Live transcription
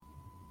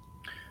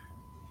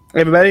Hey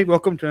everybody,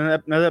 welcome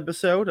to another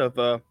episode of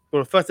the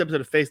first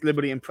episode of Face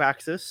Liberty and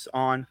Praxis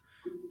on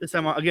this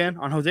time again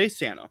on Jose's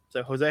channel.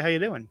 So Jose, how you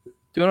doing?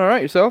 Doing all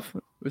right yourself?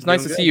 It was nice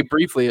Doing to see you good.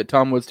 briefly at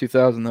Tom Woods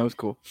 2000. That was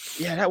cool.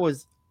 Yeah, that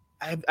was.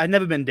 I've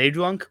never been day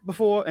drunk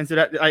before, and so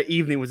that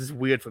evening was just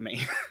weird for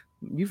me.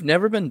 You've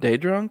never been day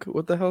drunk?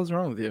 What the hell's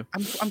wrong with you?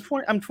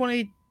 I'm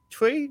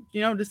 23.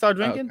 Just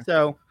started Oh, drinking. okay.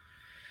 So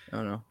I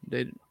don't know.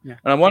 yeah,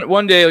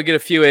 One day you'll get a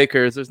few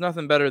acres. There's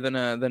nothing better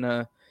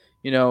than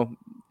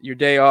your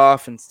day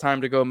off and it's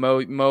time to go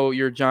mow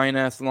your giant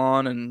ass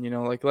lawn and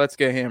like let's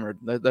get hammered.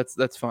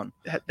 That's fun.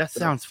 that So,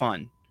 sounds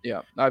fun.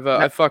 yeah,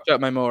 I've fucked up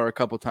my mower a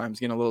couple times,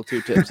 getting a little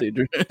too tipsy.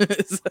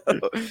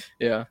 So,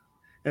 yeah.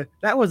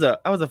 That was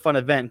a fun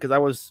event because I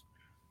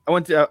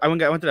went to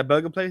that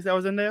burger place that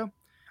was in there,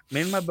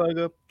 made my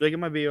burger,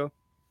 drinking my beer,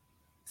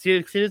 see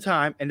the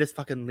time, and just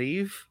fucking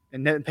leave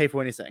and didn't pay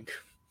for anything.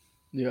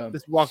 Yeah.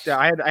 Just walked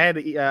out. I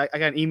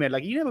got an email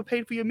like, "You never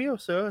paid for your meal,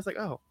 sir." I was like,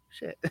 "Oh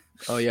shit."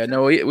 Oh yeah,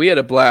 no, we had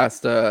a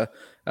blast. I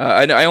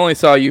only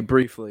saw you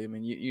briefly. I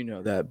mean, you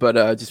know that, but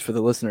just for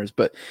the listeners.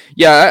 But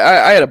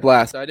yeah, I had a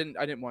blast. I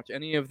didn't watch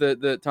any of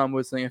the Tom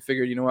Woods thing. I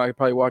figured, I could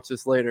probably watch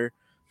this later.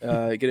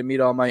 Get to meet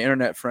all my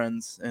internet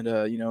friends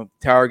and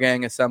Tower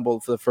Gang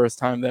assembled for the first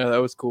time there.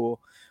 That was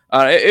cool.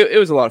 It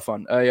was a lot of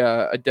fun.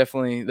 I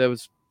definitely, that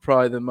was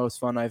probably the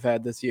most fun I've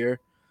had this year.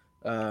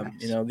 Nice.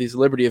 These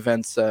Liberty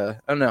events. I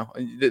don't know.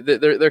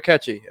 They're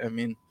catchy. I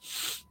mean,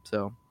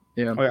 so.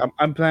 Yeah. Okay,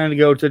 I'm planning to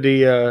go to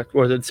the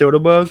was it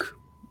Soderbergh?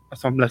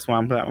 That's one.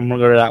 I'm gonna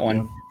go to that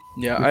one.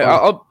 Yeah,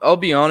 I'll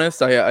be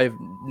honest. I have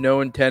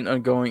no intent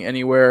on going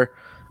anywhere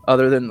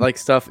other than like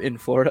stuff in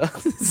Florida,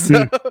 because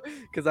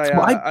I'm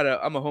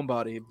a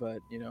homebody. But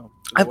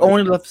I've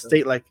only left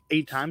state like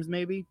 8 times,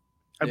 maybe.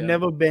 I've Yeah.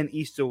 never been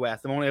east or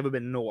west. I've only ever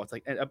been north,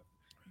 like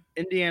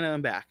Indiana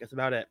and back. That's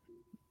about it.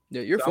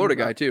 Yeah, you're a So Florida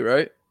guy too,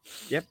 right?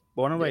 Yep,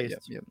 born and Yeah,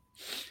 raised. yeah.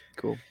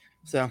 Cool.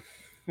 So,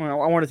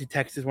 well, I want to see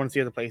Texas. Want to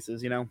see other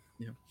places. Yeah.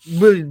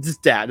 Really,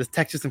 just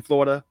Texas and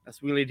Florida.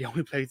 That's really the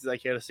only places I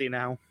care to see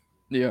now.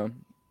 Yeah.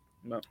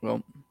 No.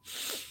 Well.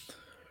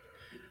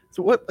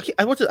 So what? Okay,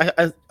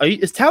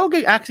 is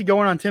Talgate actually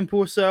going on Tim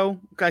Pool? So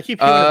I keep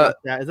hearing about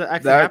that. Is that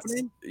actually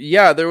happening?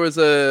 Yeah, there was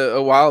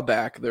a while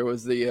back. There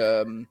was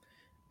the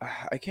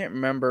I can't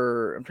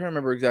remember. I'm trying to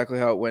remember exactly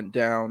how it went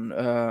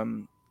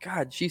down.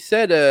 God, she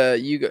said they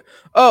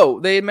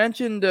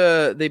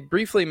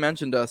briefly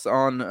mentioned us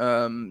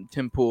on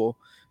Tim Pool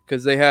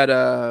because they had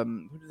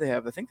who did they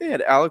have? I think they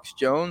had Alex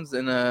Jones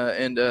and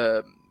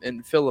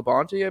Phil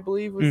Labonte, I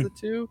believe, was the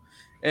two.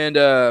 And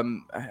I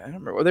don't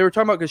remember what they were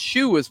talking about because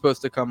Shu was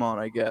supposed to come on,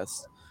 I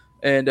guess.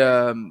 And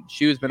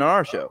Shu's been on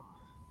our show.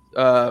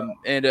 God,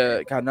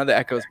 now the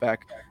echo's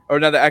back. Or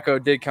now the echo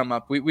did come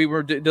up. We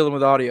were dealing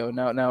with audio.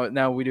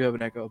 Now we do have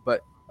an echo,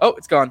 but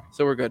it's gone,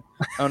 so we're good.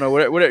 I don't know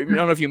what I don't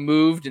know if you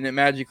moved and it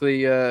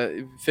magically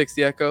fixed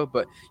the echo,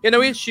 but yeah, no,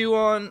 we had Shu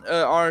on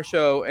our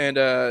show,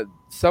 and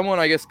someone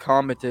I guess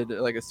commented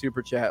like a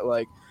super chat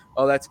like,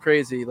 "Oh, that's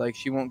crazy! Like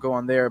she won't go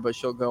on there, but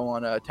she'll go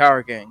on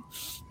Tower Gang."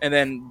 And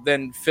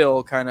then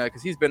Phil kind of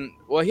because he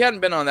hadn't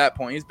been on that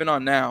point. He's been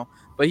on now,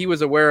 but he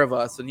was aware of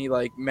us and he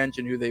like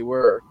mentioned who they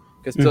were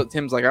because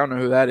Tim's like, I don't know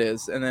who that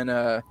is, and then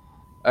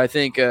I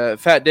think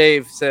Fat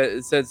Dave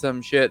said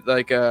some shit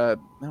like I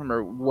don't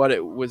remember what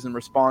it was in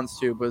response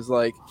to, but was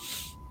like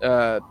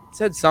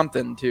said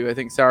something to I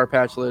think Sour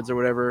Patch Lids or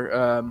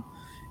whatever,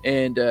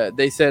 and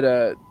they said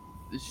I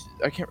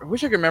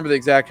wish I could remember the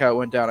exact how it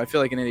went down. I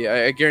feel like an idiot.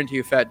 I guarantee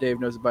you, Fat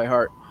Dave knows it by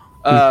heart.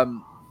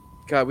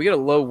 God, we get a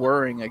low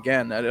whirring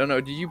again. I don't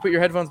know. Did you put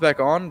your headphones back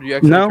on? Did you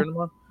actually turn them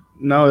on?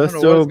 No, that's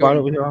still about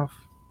to be off.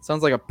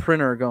 Sounds like a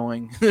printer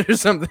going or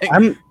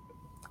something.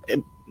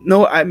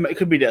 It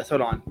could be this.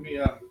 Hold on.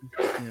 Yeah.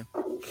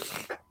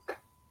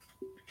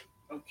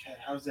 Okay,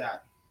 how's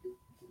that?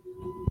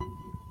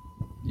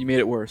 You made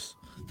it worse.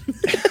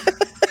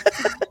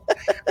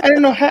 I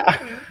didn't know how.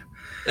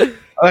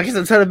 I guess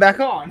I'll turn it back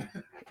on.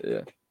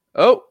 Yeah.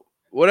 Oh,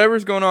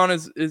 whatever's going on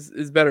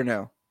is better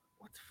now.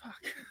 What the fuck?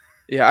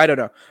 Yeah, I don't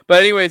know.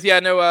 But anyways, yeah,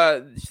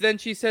 no, then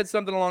she said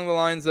something along the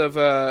lines of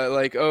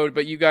like, oh,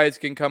 but you guys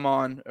can come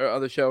on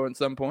the show at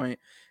some point.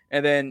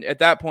 And then at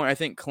that point, I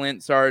think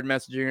Clint started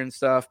messaging her and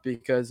stuff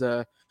because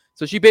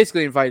so she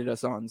basically invited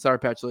us on Sour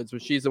Patch Lids,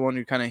 which she's the one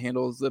who kind of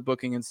handles the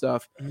booking and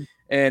stuff. Mm-hmm.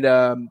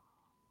 And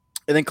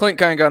then Clint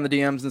kind of got in the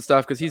DMs and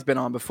stuff because he's been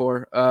on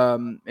before.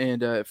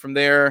 And from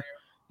there,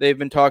 they've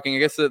been talking. I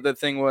guess the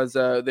thing was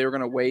they were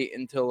going to wait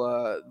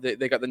until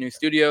they got the new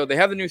studio. They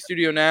have the new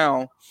studio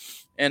now.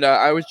 And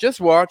I was just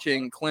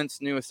watching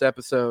Clint's newest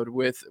episode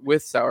with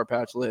Sour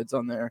Patch Lids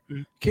on there.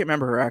 Mm-hmm. Can't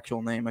remember her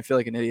actual name. I feel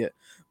like an idiot.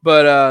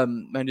 But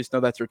I just know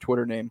that's her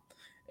Twitter name.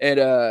 And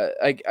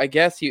I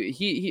guess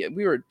we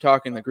were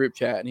talking in the group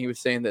chat, and he was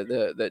saying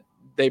that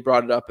they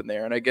brought it up in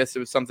there. And I guess it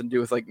was something to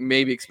do with like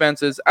maybe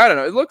expenses. I don't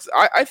know.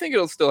 I think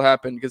it'll still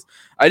happen because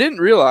I didn't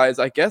realize.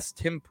 I guess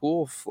Tim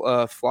Pool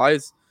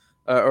flies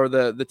or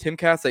the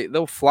Timcast,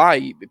 they'll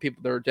fly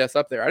people that are guests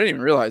up there. I didn't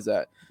even realize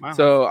that. Wow.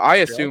 So I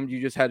assumed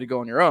you just had to go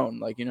on your own,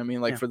 like, you know what I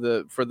mean, like for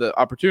the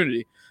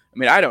opportunity. I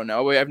mean, I don't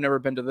know. I've never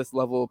been to this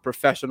level of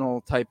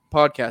professional type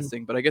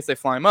podcasting, but I guess they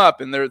fly them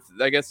up, and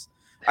I guess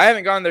I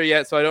haven't gone there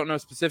yet, so I don't know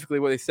specifically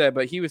what they said.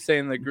 But he was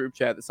saying in the group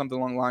chat that something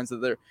along the lines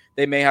that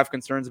they may have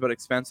concerns about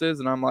expenses,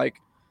 and I'm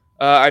like,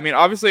 I mean,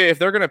 obviously, if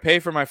they're gonna pay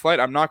for my flight,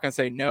 I'm not gonna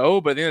say no.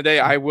 But at the end of the day,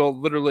 I will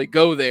literally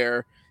go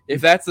there.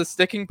 If that's the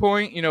sticking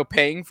point, you know,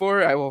 paying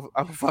for it, I will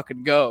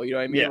fucking go. You know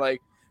what I mean? Yeah.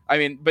 Like, I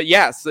mean, but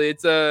yes,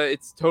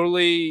 it's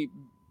totally.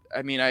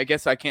 I mean, I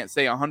guess I can't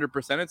say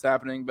 100% it's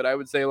happening, but I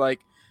would say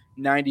like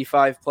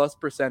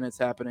 95+% it's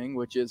happening,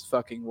 which is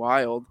fucking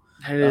wild.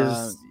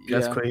 That's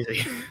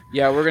crazy.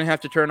 Yeah, we're gonna have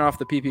to turn off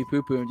the pee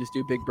poo poo and just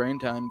do big brain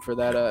time for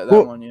that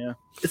one. Yeah,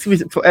 it's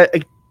gonna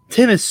be.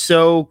 Tim is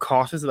so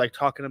cautious of like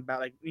talking about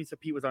like so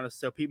Pete was on a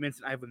show. Pete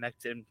mentioned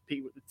ivermectin.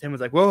 Tim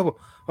was like, "Whoa,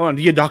 hold on,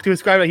 do your doctor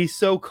prescribe it?" He's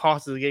so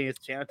cautious of getting his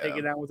channel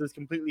taken down with this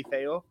completely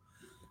fail.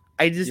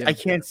 I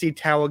can't see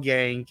Tower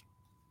Gang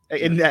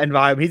in that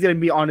environment. He's gonna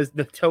be on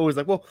the toes,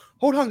 like, "Well,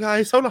 hold on,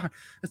 guys, hold on."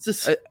 It's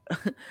just.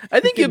 I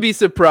think you'd be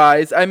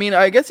surprised. I mean,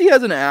 I guess he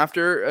has an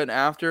after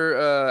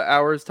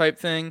hours type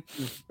thing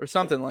or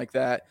something like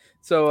that.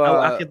 So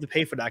I'll have to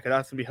pay for that because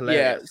that's gonna be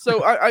hilarious. Yeah.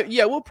 So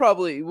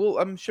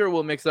I'm sure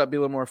we'll mix it up, be a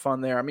little more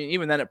fun there. I mean,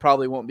 even then, it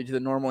probably won't be to the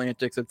normal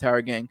antics of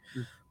Tower Gang.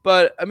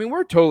 But I mean,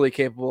 we're totally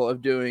capable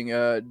of doing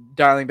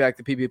dialing back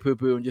the pee pee poo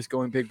poo and just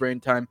going big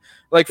brain time.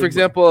 Like for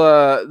example,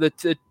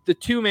 the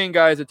two main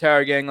guys of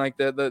Tower Gang, like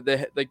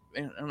the like I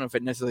don't know if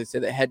I'd necessarily say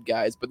the head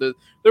guys, but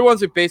they're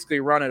ones who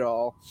basically run it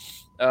all,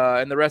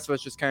 and the rest of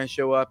us just kind of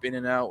show up in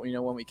and out, you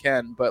know, when we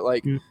can. But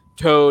like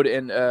Toad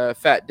and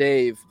Fat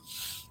Dave,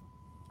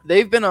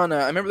 they've been on.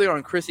 I remember they were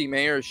on Chrissy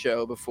Mayer's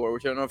show before,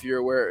 which I don't know if you're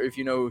aware, if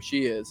you know who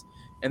she is.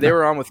 And they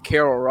were on with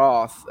Carol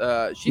Roth.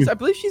 I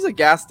believe she's a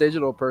Gas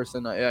Digital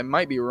person. I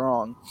might be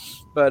wrong,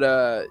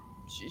 but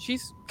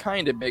she's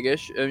kind of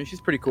biggish. I mean,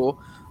 she's pretty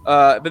cool.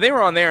 But they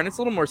were on there, and it's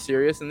a little more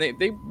serious. And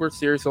they were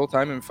serious the whole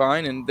time and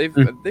fine. And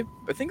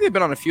I think they've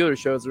been on a few other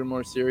shows that are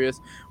more serious.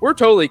 We're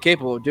totally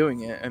capable of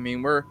doing it. I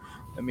mean,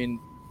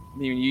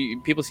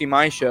 people see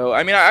my show.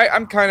 I mean,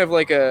 I'm kind of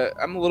like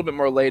I'm a little bit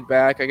more laid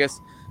back, I guess.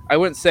 I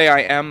wouldn't say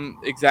I am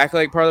exactly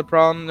like part of the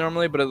problem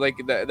normally, but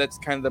like that's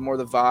kind of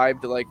the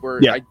vibe to like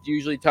where I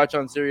usually touch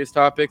on serious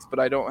topics, but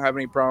I don't have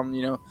any problem,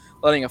 you know,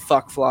 letting a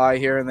fuck fly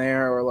here and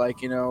there or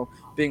like, you know,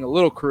 being a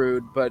little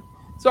crude. But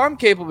so I'm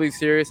capable of being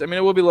serious. I mean,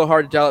 it will be a little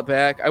hard to dial it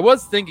back. I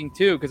was thinking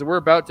too, because we're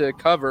about to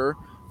cover,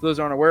 for those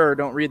who aren't aware or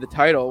don't read the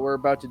title, we're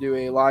about to do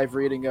a live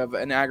reading of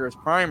an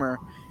Agorist Primer.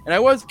 And I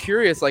was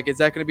curious, like, is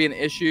that going to be an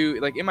issue?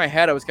 Like in my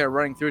head, I was kind of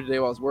running through today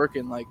while I was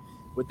working, like,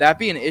 would that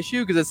be an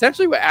issue? Because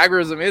essentially what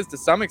agorism is to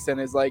some extent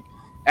is like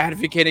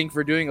advocating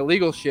for doing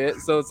illegal shit.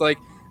 So it's like,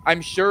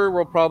 I'm sure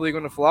we'll probably go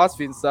into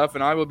philosophy and stuff,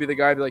 and I will be the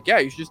guy to be like, yeah,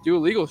 you should just do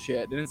illegal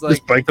shit. And it's like,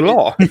 just break the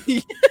law.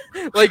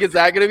 Like, is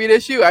that going to be an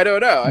issue? I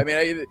don't know. I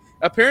mean,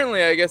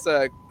 apparently, I guess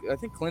I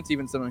think Clint's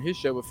even said on his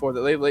show before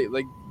that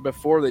like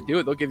before they do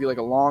it, they'll give you like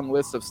a long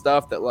list of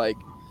stuff that like,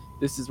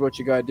 this is what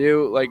you got to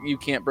do. Like, you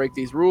can't break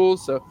these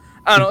rules. So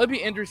I don't know. It'd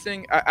be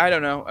interesting. I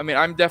don't know. I mean,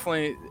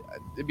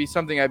 it'd be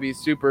something I'd be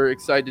super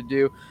excited to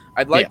do.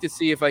 I'd like to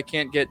see if I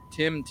can't get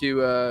Tim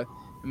to,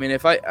 I mean,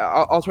 if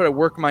I'll try to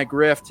work my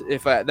grift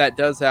if that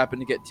does happen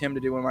to get Tim to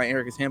do one of my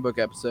Anarchist Handbook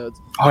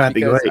episodes. Oh, that'd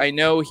be great. I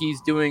know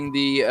he's doing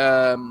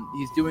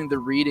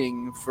the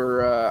reading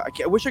for,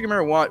 I wish I could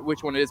remember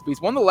which one it is, but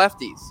he's one of the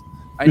lefties.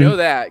 I know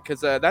that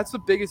because that's the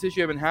biggest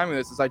issue I've been having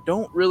with this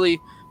is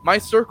my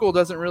circle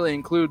doesn't really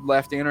include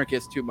left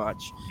anarchists too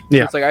much.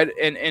 Yeah. So it's like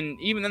and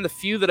even then the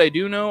few that I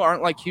do know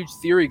aren't like huge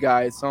theory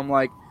guys. So I'm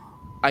like,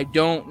 I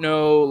don't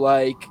know,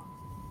 like,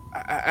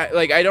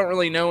 I don't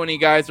really know any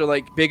guys that are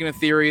like big into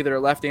theory that are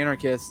left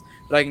anarchists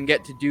that I can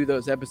get to do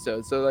those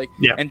episodes. So like,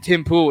 and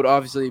Tim Pool would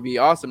obviously be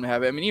awesome to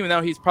have it. I mean, even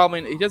though he's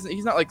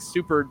not like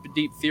super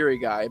deep theory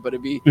guy, but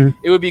it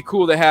would be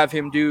cool to have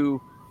him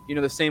do, you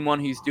know, the same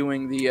one he's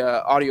doing the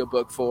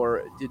audiobook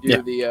for to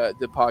do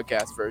the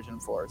podcast version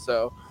for.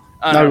 So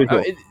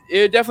cool.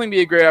 It would definitely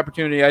be a great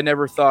opportunity. I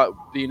never thought,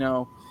 you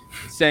know,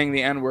 saying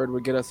the N-word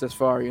would get us this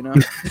far, you know.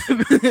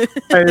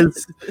 And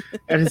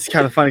it's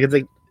kind of funny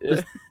because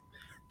like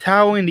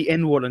towering the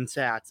N-word on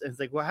Sats, and it's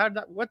like, well,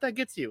 what that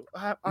gets you?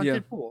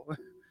 Pool.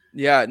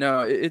 Yeah,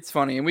 no, it's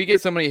funny, and we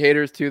get so many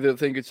haters too that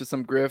think it's just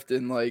some grift,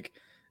 and like,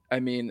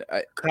 I mean,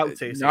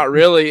 not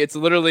really. It's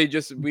literally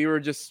just we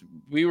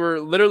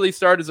were literally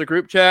started as a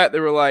group chat. They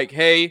were like,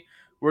 hey,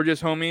 we're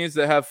just homies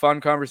that have fun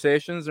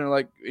conversations. And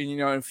like, you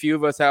know, and a few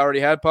of us already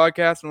had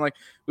podcasts. And like,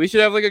 we should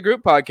have like a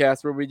group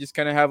podcast where we just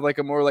kind of have like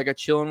a more like a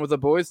chilling with the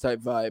boys type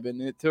vibe.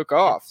 And it took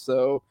off.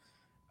 So,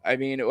 I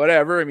mean,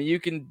 whatever. I mean,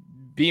 you can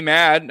be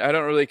mad. I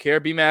don't really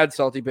care. Be mad,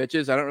 salty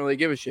bitches. I don't really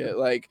give a shit.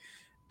 Like,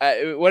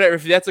 whatever.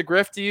 If that's a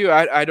grift to you,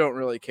 I don't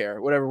really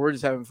care. Whatever. We're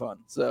just having fun.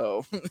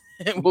 So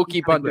we'll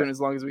keep on doing it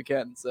as long as we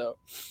can. So,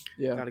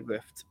 yeah. Not a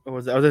grift. I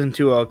was listening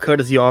to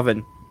Curtis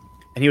Yarvin.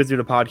 and he was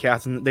doing a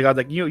podcast, and the guy's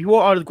like, you wrote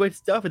all this great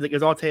stuff. It's like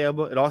it's all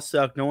terrible, it all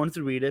sucked, no one wants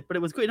to read it, but it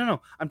was great.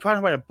 No, I'm trying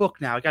to write a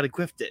book now. I got to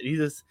grift it. And he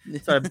just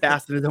started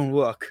basting his own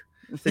work.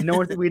 Said no one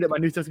wants to read it. My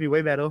new stuff's gonna be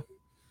way better.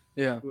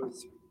 Yeah,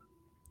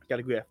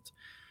 got a grift.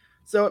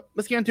 So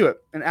let's get into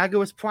it. An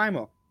Agorist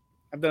primer.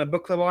 I've done a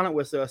book club on it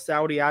with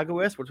Saudi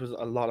Agorist, which was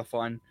a lot of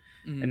fun,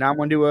 and now I'm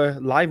gonna do a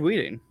live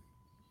reading.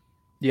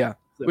 Yeah,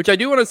 which I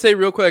do want to say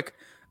real quick.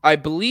 I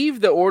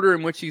believe the order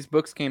in which these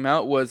books came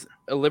out was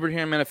a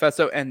Libertarian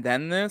Manifesto and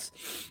then this.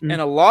 And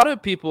a lot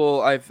of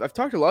people, I've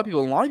talked to a lot of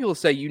people, and a lot of people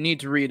say you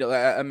need to read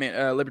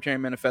a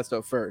Libertarian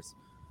Manifesto first,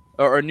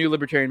 or a new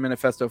Libertarian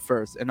Manifesto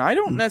first. And I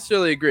don't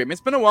necessarily agree. I mean,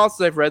 it's been a while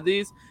since I've read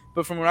these,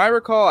 but from what I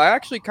recall, I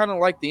actually kind of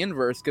like the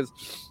inverse because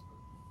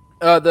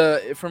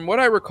from what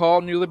I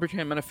recall, New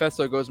Libertarian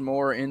Manifesto goes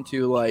more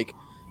into like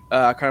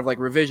kind of like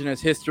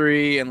revisionist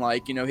history and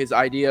like, you know, his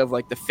idea of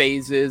like the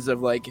phases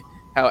of like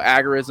how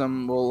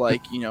agorism will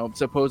like, you know,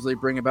 supposedly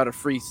bring about a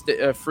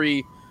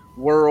free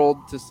world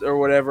or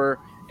whatever.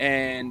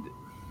 And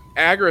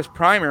Agorist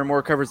Primer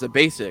more covers the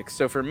basics.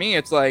 So for me,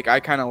 it's like I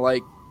kind of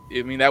like.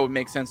 I mean, that would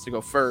make sense to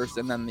go first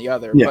and then the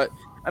other. Yeah. But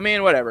I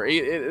mean, whatever.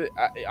 I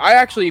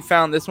actually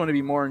found this one to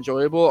be more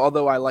enjoyable,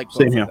 although I like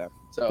both of them.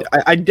 So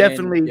I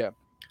definitely,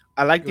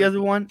 I like the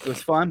other one. It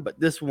was fun, but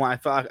this one I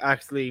thought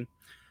actually,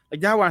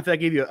 like that one I feel like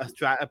gave you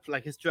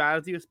like his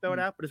strategy was spelled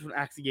out, but this one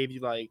actually gave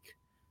you like,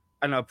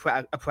 I don't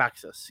know, a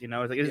praxis. You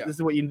know, it's like this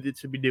is what you need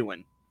to be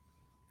doing.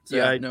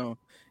 So no,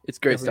 it's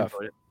great stuff.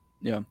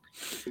 Yeah.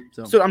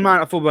 So I'm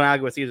not a full-blown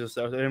agorist either.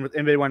 So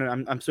anybody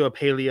wondering, I'm still a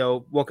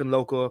paleo working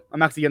local.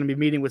 I'm actually going to be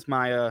meeting with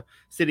my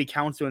city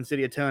council and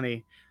city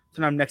attorney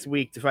sometime next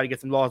week to try to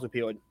get some laws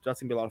repealed. So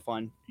that's gonna be a lot of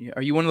fun. Yeah.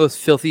 Are you one of those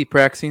filthy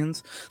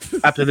praxians?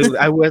 Absolutely.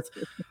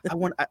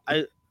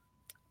 I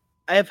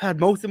have had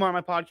most of them on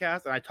my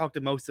podcast, and I talked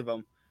to most of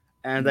them.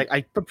 And like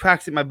I put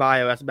Prax in my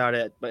bio. That's about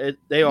it. But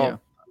I love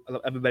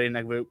everybody in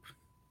that group.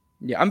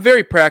 Yeah, I'm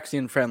very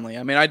Praxian friendly.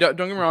 I mean, I don't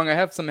get me wrong. I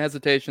have some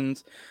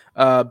hesitations,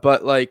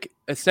 but like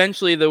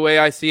essentially the way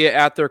I see it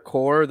at their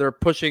core, they're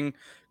pushing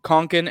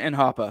Konkin and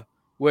Hoppe,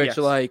 which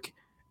like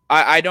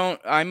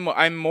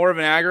I'm more of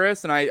an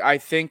agorist, and I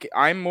think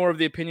I'm more of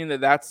the opinion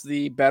that that's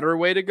the better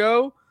way to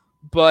go.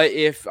 But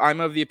if I'm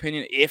of the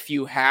opinion, if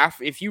you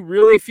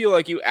really feel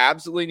like you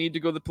absolutely need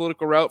to go the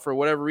political route for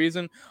whatever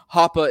reason,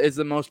 Hoppe is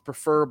the most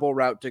preferable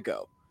route to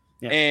go.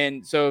 Yeah.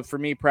 And so for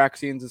me,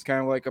 Praxians is kind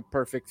of like a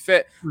perfect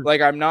fit.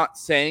 Like, I'm not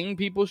saying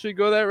people should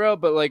go that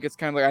route, but like, it's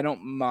kind of like, I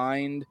don't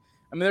mind.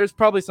 I mean, there's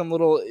probably some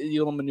little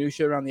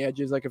minutia around the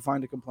edges I could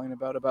find to complain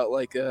about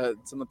like some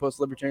of the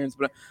post-libertarians,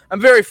 but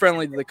I'm very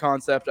friendly to the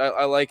concept.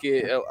 I like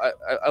it.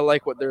 I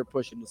like what they're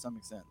pushing to some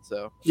extent.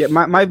 So yeah,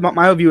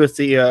 my view is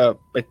the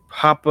like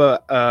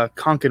Hoppe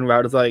Konkin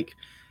route is like,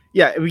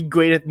 yeah, it'd be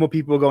great if more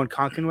people go on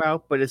Konkin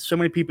route, but it's so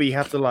many people you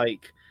have to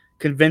like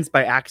convince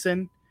by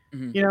accent,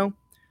 you know.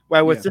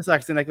 Well, with this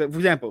accent, like for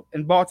example,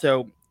 in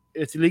Balto,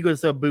 it's illegal to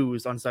sell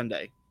booze on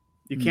Sunday.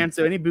 You can't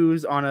sell any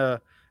booze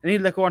any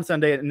liquor on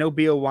Sunday, and no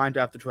beer or wine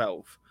after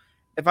 12.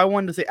 If I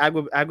wanted to say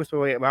agorist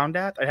way around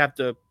that, I'd have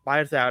to buy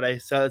it Saturday,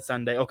 sell it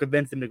Sunday, or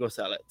convince them to go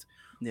sell it.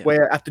 Yeah.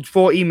 Where after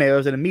 4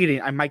 emails in a meeting,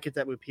 I might get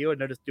that repealed,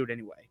 and they'll just do it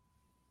anyway.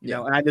 You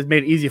know, and I just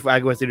made it easier for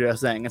agorists to do their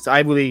thing. And so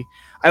I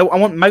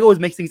want my goal is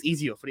make things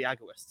easier for the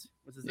agorists.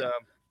 Which is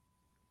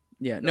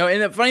no,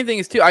 and the funny thing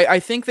is too,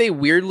 I think they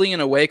weirdly in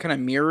a way kind of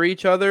mirror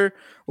each other.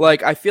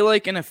 Like I feel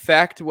like in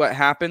effect what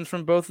happens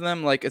from both of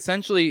them, like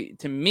essentially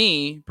to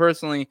me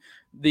personally,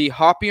 the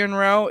Hoppian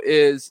route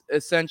is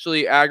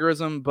essentially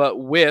agorism but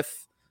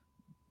with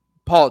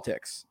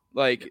politics,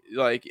 like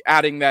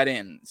adding that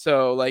in.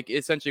 So like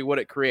essentially what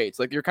it creates,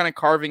 like you're kind of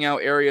carving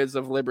out areas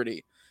of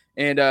liberty.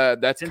 And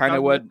that's kind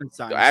of what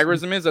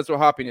agorism is. That's what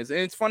Hoppian is. And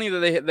it's funny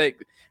that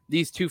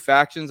these two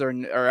factions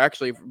are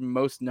actually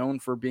most known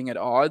for being at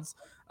odds.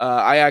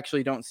 I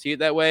actually don't see it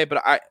that way,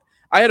 but I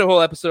had a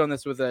whole episode on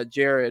this with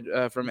Jared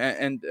from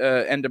End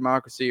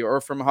Democracy or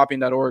from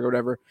Hoppian.org or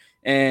whatever,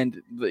 and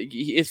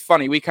it's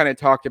funny. We kind of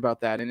talked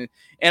about that, and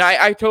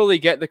I totally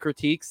get the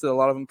critiques that a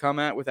lot of them come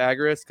at with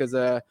agorists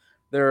because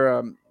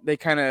they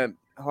kind of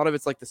a lot of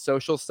it's like the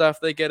social stuff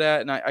they get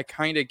at, and I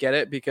kind of get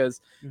it because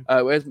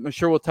as I'm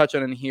sure we'll touch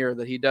on in here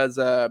that he does.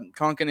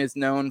 Konkin is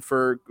known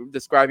for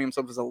describing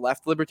himself as a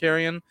left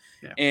libertarian,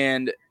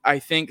 and I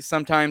think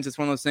sometimes it's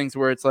one of those things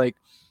where it's like.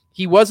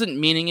 He wasn't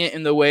meaning it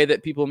in the way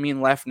that people mean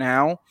left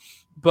now,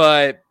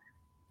 but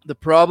the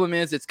problem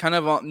is it's kind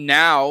of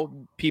now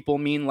people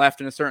mean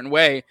left in a certain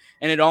way,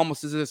 and it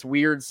almost is this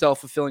weird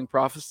self-fulfilling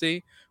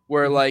prophecy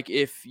where like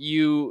if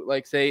you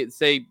like say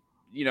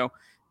you know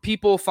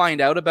people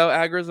find out about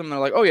agorism and they're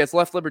like, oh yeah, it's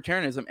left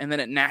libertarianism, and then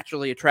it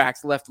naturally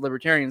attracts left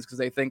libertarians because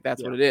they think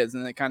that's what it is,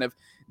 and it kind of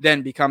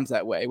then becomes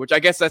that way, which I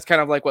guess that's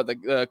kind of like what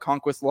the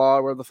conquest law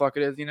or where the fuck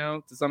it is, you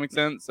know, to some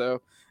extent.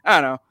 So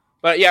I don't know.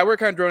 But yeah, we're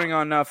kind of droning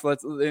on enough.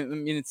 But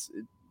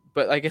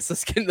I guess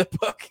let's get into the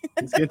book.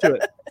 Let's get to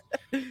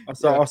it.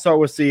 I'll start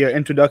with the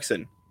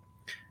introduction,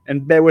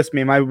 and bear with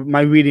me. My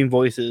reading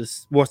voice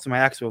is worse than my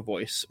actual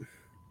voice.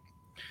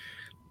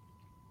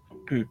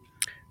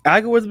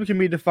 Agorism can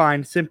be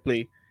defined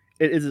simply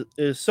It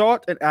is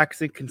sought and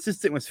acting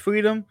consistent with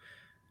freedom.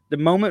 The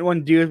moment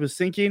one deals with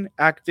thinking,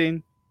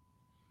 acting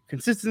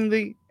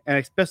consistently, and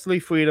especially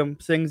freedom,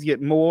 things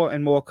get more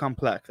and more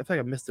complex. I feel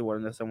like I missed the one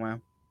in there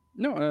somewhere.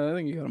 No, I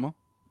think you got them all.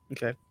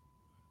 Okay.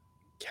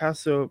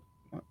 Castle.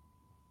 I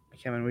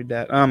can't even read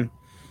that.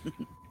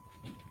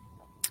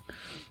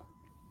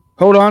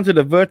 Hold on to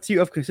the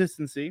virtue of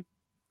consistency,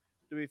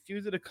 the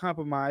refusal to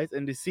compromise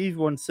and deceive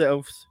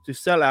oneself to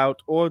sell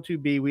out or to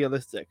be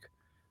realistic.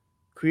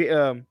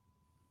 Created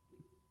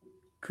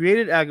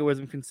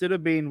algorithm consider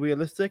being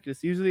realistic.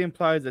 This usually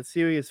implies that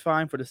theory is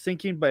fine for the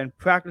thinking, but in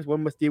practice,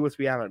 one must deal with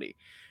reality.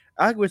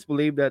 Algorithms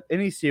believe that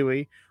any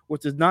theory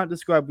which does not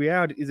describe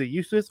reality is a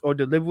useless or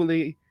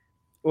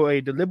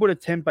a deliberate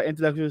attempt by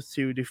intellectuals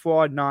to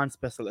defraud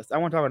non-specialists. I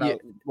want to talk about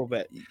that a little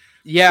bit.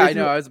 Yeah, I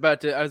know. I was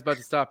about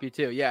to stop you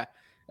too. Yeah,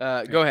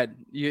 go ahead.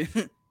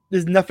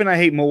 There's nothing I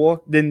hate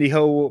more than the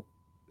whole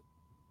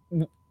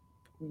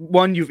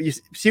one. You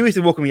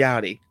seriously work in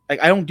reality. Like,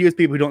 I don't deal with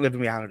people who don't live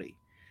in reality.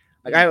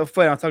 Like, I have a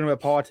friend, I was talking about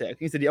politics.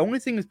 He said the only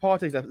thing is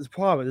politics that's the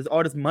problem is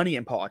all this money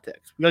in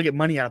politics. We gotta get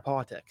money out of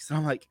politics. And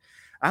I'm like,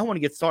 I want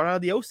to get started out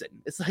of the ocean.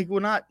 It's like we're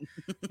not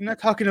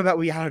talking about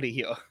reality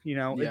here. You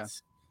know,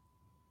 it's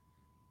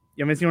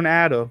you want to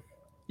add or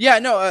yeah,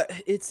 no,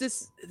 it's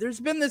this. There's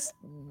been this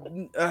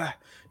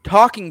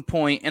talking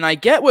point, and I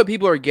get what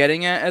people are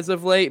getting at as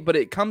of late, but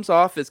it comes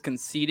off as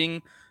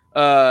conceding.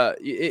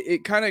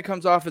 It kind of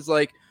comes off as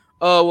like,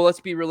 oh, well, let's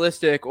be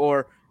realistic,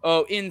 or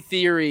oh, in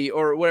theory,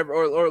 or whatever,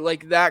 or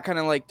like that kind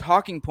of like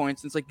talking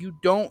points. It's like you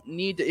don't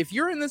need to. If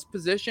you're in this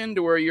position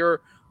to where you're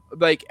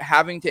like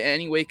having to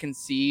anyway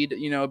concede,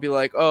 you know, be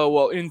like, oh,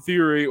 well, in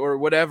theory, or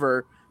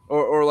whatever,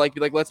 or like be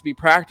like, let's be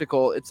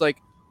practical. It's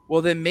like,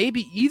 well, then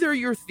maybe either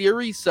your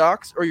theory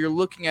sucks or you're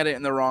looking at it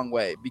in the wrong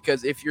way.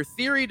 Because if your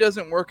theory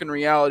doesn't work in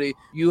reality,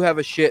 you have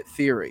a shit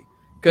theory.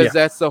 Because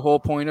that's the whole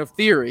point of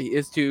theory,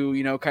 is to,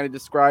 you know, kind of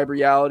describe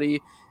reality.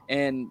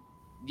 And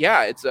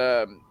yeah, it's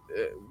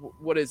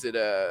what is it?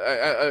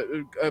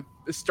 A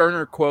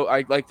Stirner quote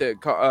I like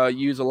to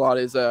use a lot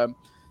is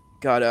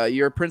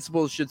your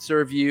principles should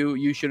serve you.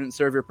 You shouldn't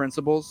serve your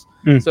principles.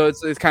 So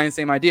it's kind of the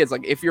same idea. It's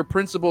like if your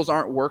principles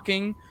aren't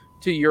working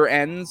to your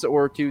ends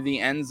or to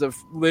the ends of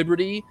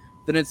liberty,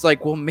 then it's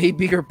like, well,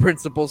 maybe your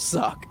principles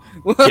suck.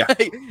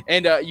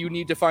 And you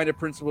need to find a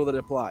principle that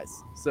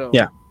applies. So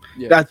yeah,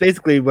 that's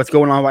basically what's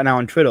going on right now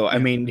on Twitter. I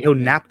mean, the whole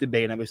nap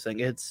debate and everything.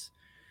 It's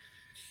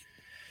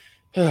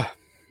the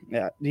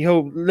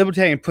whole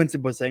libertarian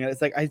principles thing.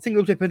 It's like, I think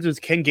libertarian principles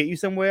can get you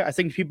somewhere. I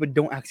think people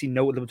don't actually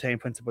know what libertarian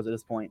principles at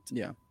this point.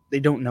 Yeah, they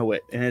don't know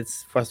it, and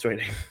it's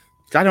frustrating.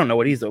 I don't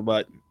know it either,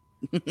 but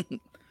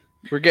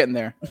we're getting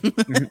there.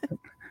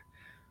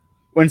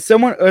 When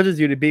someone urges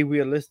you to be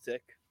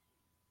realistic,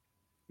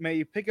 may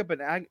you pick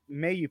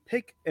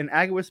an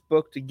algorithm's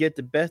book to get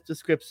the best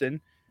description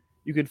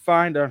you can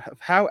find on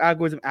how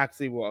algorithm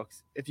actually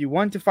works. If you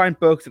want to find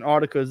books and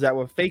articles that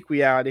will fake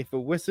reality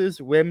for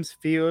wishes, whims,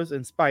 fears,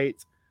 and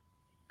spite,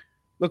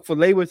 look for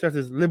labels such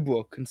as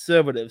liberal,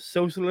 conservative,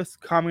 socialist,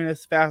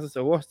 communist, fascist,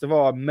 or worst of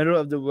all, middle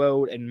of the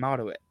road and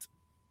moderate.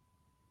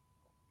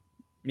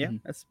 Yeah,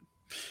 that's.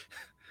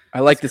 I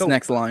like this cool.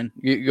 Next line.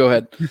 You go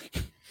ahead.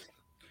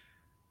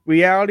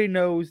 Reality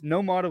knows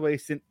no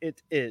moderation.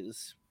 It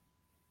is.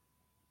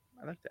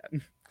 I like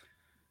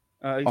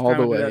that. All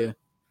the way. Yeah.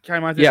 Kind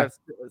of reminds me of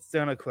that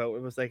Stirner quote.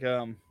 It was like,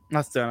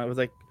 not Stirner. It was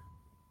like,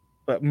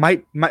 but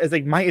might. It's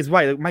like might is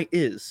right. Like, might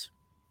is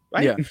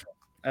right. Yeah.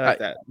 I like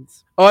that.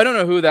 I don't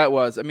know who that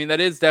was. I mean, that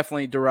is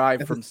definitely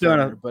derived from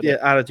Stirner, but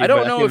attitude, I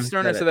don't know if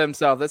Stirner said that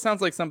himself. That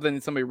sounds like something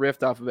somebody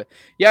riffed off of it.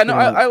 Yeah, no,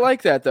 I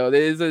like that though. It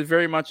is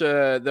very much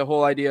the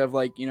whole idea of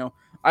like, you know,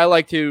 I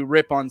like to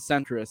rip on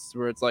centrists,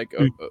 where it's like,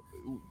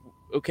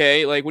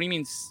 okay, like, what do you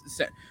mean?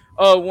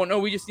 Oh, well, no,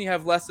 we just need to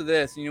have less of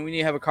this. You know, we need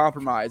to have a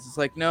compromise. It's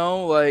like,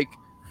 no, like,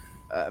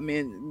 I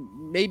mean,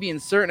 maybe in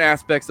certain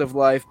aspects of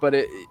life, but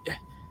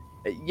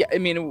yeah, I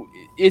mean,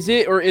 is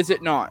it or is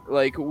it not?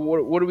 Like,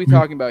 what are we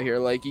talking about here?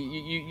 Like,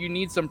 you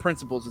need some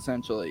principles,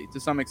 essentially,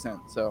 to some extent.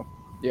 So,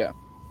 yeah.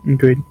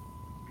 Agreed.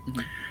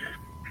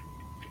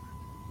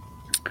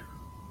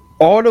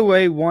 All the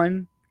way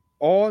one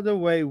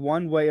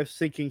way of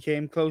thinking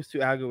came close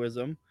to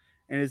algorithm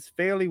and is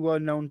fairly well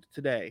known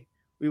today.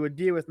 We will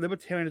deal with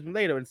libertarianism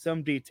later in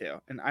some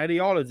detail. An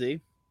ideology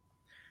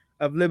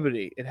of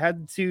liberty. It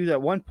had to choose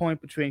at one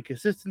point between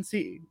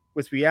consistency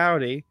with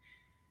reality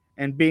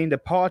and being the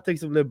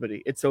politics of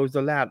liberty. It chose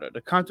the latter,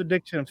 the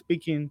contradiction of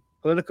speaking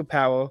political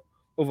power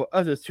over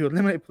others to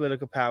eliminate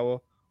political power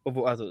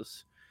over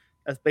others.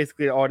 That's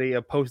basically all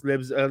the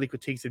post-libs early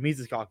critiques of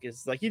Mises Caucus.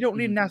 It's like, you don't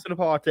need national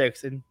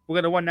politics, and we're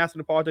going to want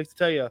national politics to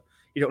tell you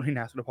don't need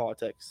national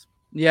politics.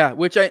 Yeah,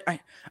 which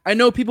I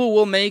know people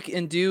will make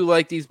and do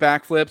like these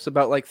backflips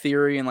about like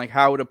theory and like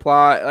how it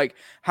apply, like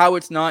how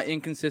it's not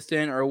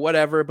inconsistent or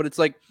whatever, but it's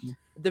like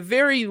at the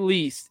very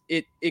least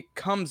it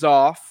comes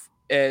off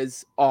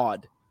as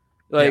odd.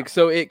 Like,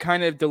 so it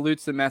kind of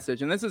dilutes the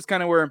message. And this is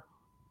kind of where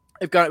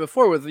I've got it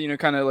before with, you know,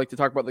 kind of like to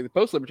talk about like the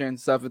post-libertarian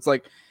stuff. It's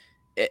like,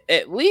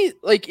 at least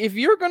like if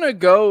you're gonna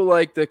go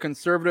like the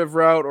conservative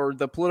route or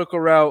the political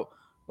route,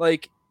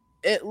 like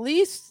at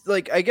least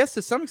like I guess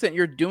to some extent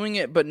you're doing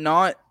it, but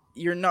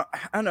you're not.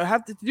 I don't know.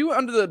 Have to do it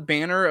under the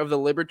banner of the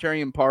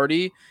Libertarian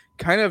Party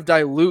kind of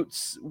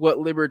dilutes what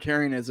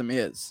libertarianism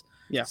is.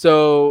 Yeah.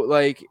 So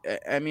like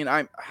I mean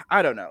I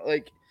don't know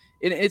like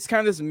it's kind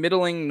of this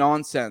middling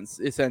nonsense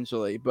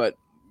essentially, but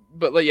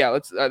like yeah,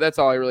 that's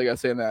all I really got to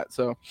say on that.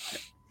 So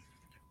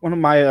one of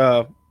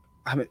my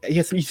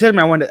yes, you said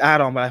I wanted to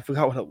add on, but I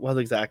forgot what it was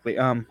exactly.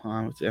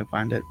 Let's see if I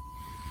find it.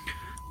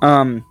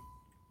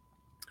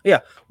 Yeah,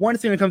 one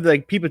thing when it comes to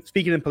like people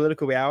speaking in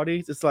political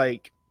realities, it's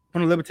like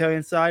from the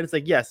libertarian side, it's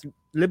like yes,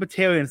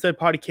 libertarian third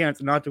party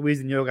candidates are not the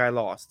reason your guy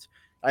lost.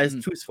 That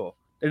is truthful.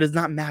 It does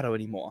not matter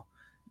anymore.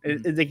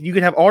 It's like you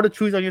can have all the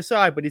truth on your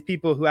side, but these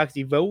people who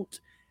actually vote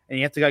and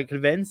you have to get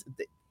convinced,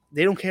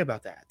 they don't care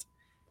about that.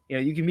 You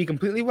know, you can be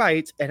completely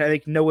right and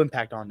make no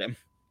impact on them.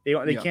 They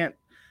can't.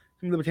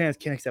 Libertarians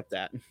can't accept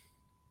that.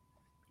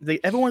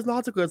 Everyone's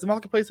logical. It's a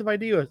marketplace of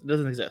ideas. It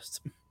doesn't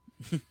exist.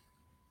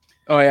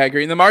 Oh yeah, I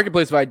agree. And the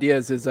marketplace of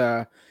ideas is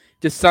to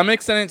some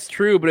extent it's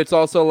true, but it's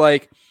also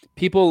like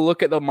people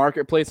look at the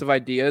marketplace of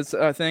ideas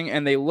thing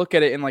and they look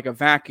at it in like a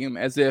vacuum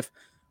as if,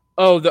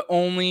 oh, the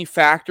only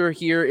factor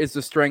here is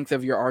the strength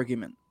of your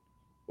argument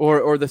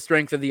or the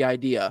strength of the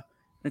idea.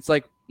 It's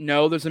like,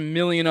 no, there's a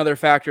million other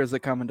factors that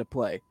come into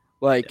play.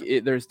 Like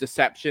there's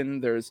deception,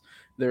 there's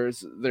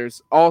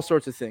all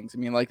sorts of things. I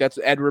mean, like that's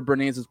Edward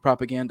Bernays'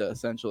 propaganda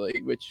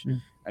essentially, which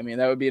I mean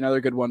that would be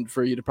another good one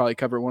for you to probably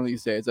cover one of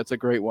these days. That's a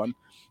great one.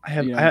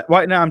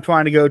 Right now I'm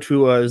trying to go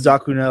to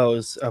Jacques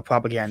Cousteau's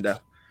propaganda.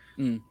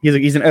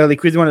 He's an early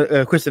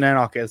Christian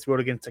anarchist,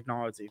 wrote against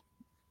technology.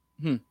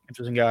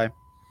 Interesting guy.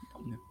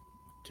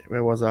 Okay,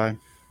 where was I?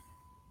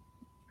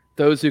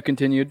 Those who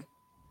continue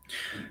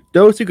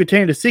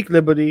to seek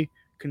liberty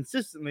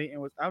consistently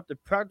and without the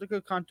practical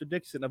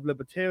contradiction of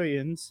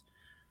libertarians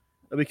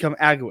become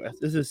agorists.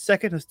 This is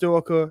second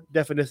historical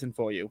definition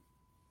for you.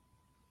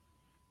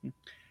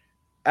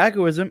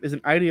 Agorism is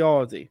an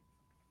ideology,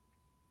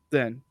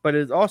 but it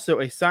is also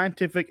a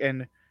scientific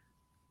and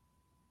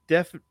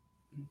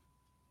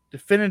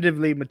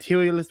definitively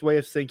materialist way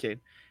of thinking.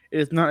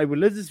 It is not a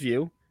religious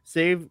view,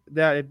 save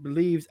that it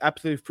believes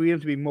absolute freedom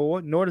to be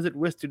more, nor does it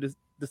wish to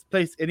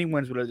displace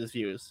anyone's religious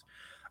views,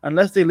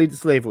 unless they lead to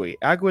slavery.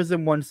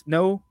 Agorism wants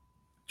no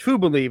true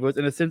believers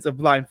in the sense of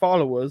blind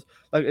followers,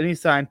 like any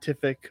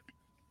scientifically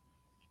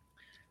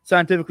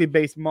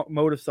based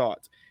mode of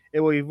thought. It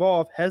will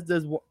evolve, as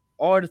does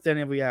all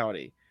understanding of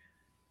reality.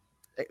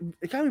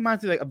 It kind of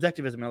reminds me of like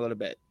objectivism a little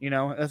bit, you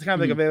know? It's kind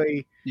of like a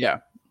very... Yeah.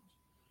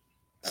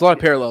 There's a lot of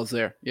parallels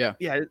there. Yeah.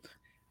 Yeah.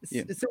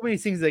 It's so many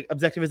things like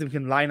objectivism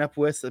can line up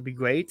with, that'd be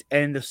great.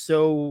 And they're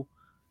so...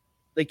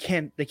 They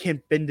can't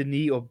bend the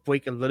knee or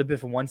break a little bit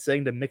from one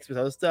thing to mix with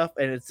other stuff,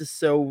 and it's just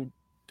so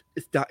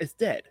it's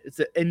dead.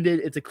 It's ended.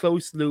 It's a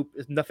closed loop.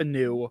 It's nothing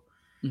new,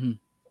 and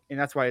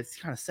that's why it's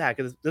kind of sad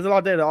because there's a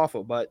lot there to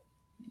offer. But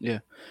yeah,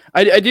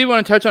 I did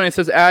want to touch on it. It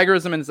says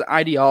agorism and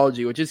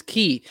ideology, which is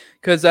key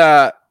because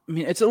I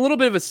mean it's a little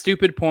bit of a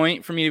stupid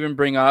point for me to even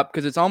bring up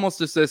because it's almost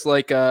just this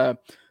like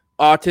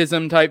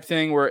autism type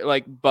thing where it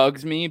like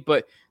bugs me.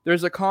 But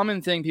there's a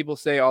common thing people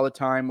say all the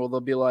time where they'll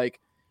be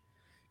like.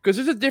 Because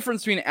there's a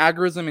difference between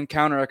agorism and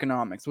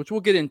counter-economics, which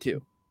we'll get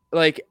into.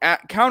 Like,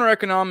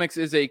 counter-economics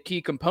is a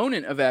key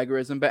component of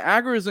agorism, but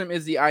agorism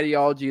is the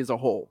ideology as a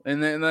whole.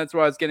 And that's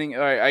why I was getting...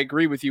 I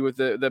agree with you with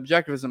the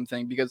objectivism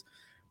thing, because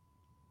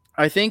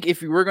I think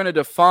if you were going to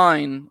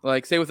define,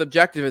 like, say with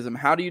objectivism,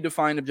 how do you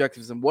define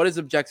objectivism? What is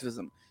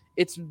objectivism?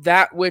 It's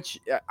that which...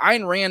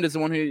 Ayn Rand is the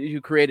one who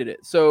created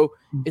it. So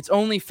it's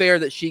only fair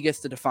that she gets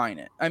to define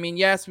it. I mean,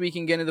 yes, we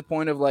can get to the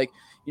point of, like,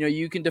 you know,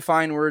 you can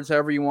define words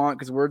however you want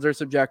because words are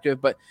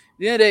subjective. But at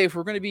the end of the day, if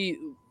we're going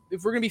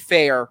to be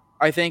fair,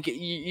 I think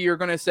you're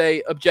going to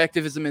say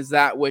objectivism is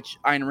that which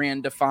Ayn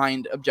Rand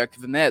defined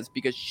objectivism as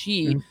because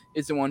she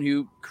is the one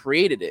who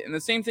created it. And the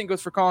same thing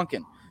goes for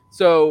Konkin.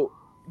 So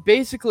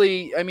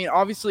basically, I mean,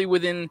 obviously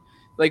within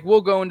like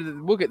we'll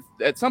get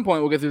at some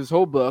point we'll get through this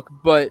whole book,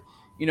 but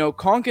you know,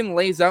 Konkin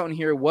lays out in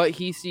here what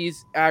he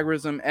sees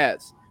agorism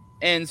as.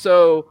 And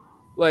so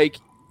like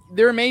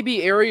there may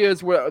be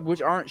areas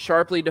which aren't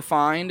sharply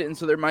defined, and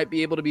so there might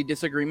be able to be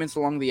disagreements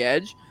along the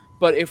edge.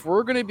 But if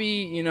we're going to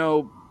be, you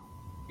know,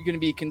 going to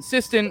be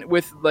consistent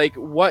with like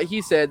what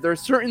he said, there are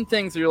certain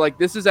things that you're like,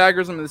 this is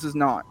agorism, and this is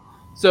not.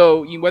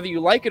 So whether you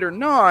like it or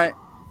not,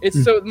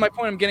 it's so my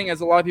point I'm getting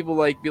is a lot of people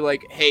like be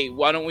like, hey,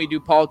 why don't we do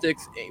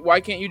politics?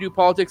 Why can't you do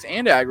politics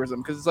and agorism?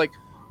 Because it's like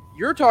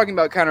you're talking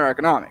about counter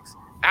economics.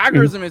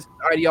 Agorism is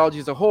ideology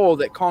as a whole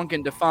that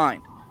Konkin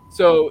defined.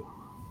 So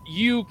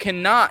you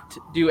cannot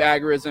do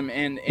agorism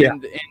in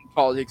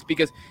politics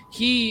because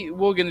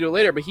we'll get into it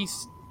later, but he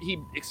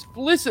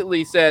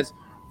explicitly says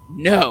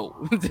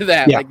no to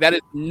that. Yeah. Like that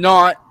is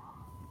not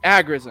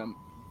agorism.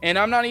 And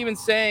I'm not even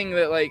saying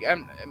that like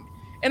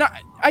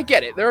I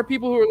get it. There are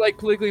people who are like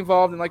politically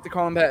involved and like to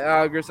call them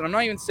agorism. And I'm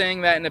not even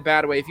saying that in a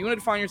bad way. If you want to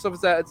define yourself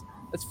as that,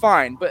 that's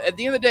fine. But at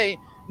the end of the day,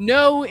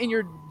 know in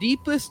your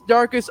deepest,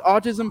 darkest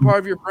autism part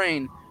of your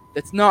brain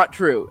That's not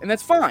true, and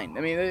that's fine.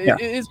 I mean, Yeah.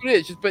 it is what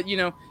it is. Just, but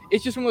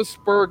it's just one of those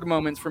spurg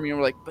moments for me. And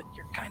we're like, but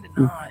you're kind of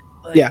not.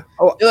 Like, Yeah.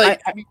 Oh,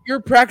 you're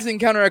practicing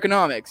counter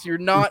economics. You're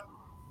not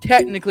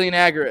technically an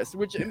agorist.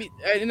 Which I mean,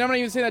 and I'm not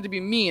even saying that to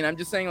be mean. I'm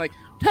just saying like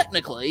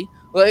technically,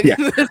 like Yeah.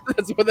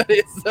 that's what that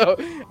is. So,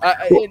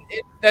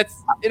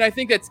 and I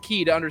think that's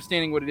key to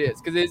understanding what it is,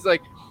 because it's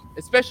like,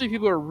 especially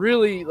people are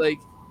really like,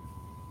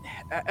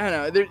 I don't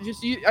know. They're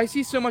just I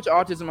see so much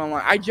autism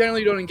online. I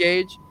generally don't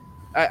engage.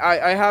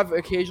 I have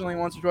occasionally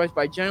once or twice,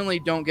 but I generally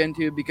don't get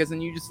into it, because then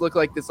you just look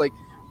like this. Like,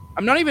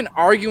 I'm not even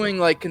arguing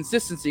like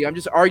consistency. I'm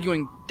just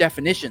arguing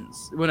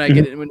definitions when I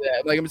get it.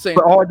 Like I'm saying,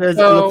 but all it does,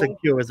 it looks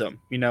like purism.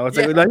 It's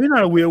like you're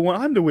not a weird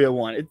one. I'm the weird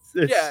one. It's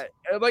yeah.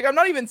 Like I'm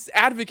not even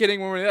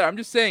advocating when we're there. I'm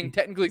just saying,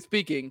 technically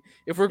speaking,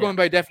 if we're going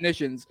by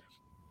definitions,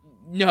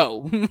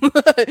 no.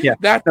 Yeah,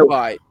 that's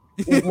why.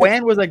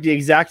 Wan was like the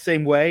exact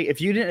same way.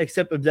 If you didn't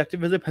accept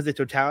objectivism as a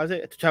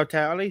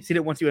totality, he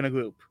didn't want you in a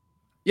group.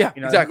 Yeah,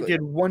 exactly. If you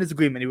had one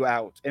disagreement, you were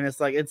out. And it's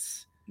like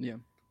there's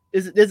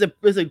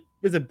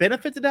a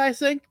benefit to that, I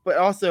think, but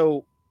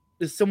also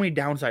there's so many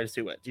downsides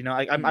to it.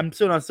 I'm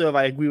still not sure if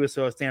I agree with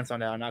Sorrell's stance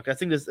on that or not. Because I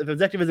think if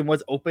objectivism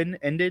was open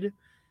ended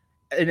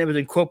and it was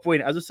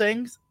incorporating other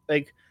things,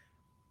 like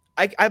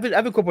I've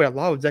incorporated a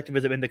lot of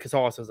objectivism into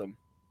Catholicism.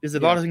 There's a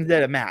lot of things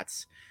there that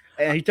Matt's.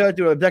 And he turned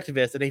to an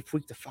objectivist, and they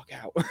freaked the fuck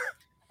out.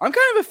 I'm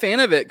kind of a fan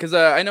of it, because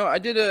I know I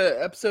did an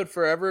episode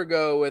forever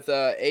ago with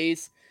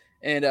Ace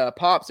and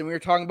Pops, and we were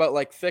talking about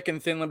like thick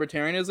and thin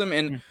libertarianism,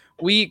 and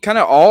we kind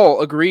of all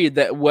agreed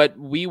that what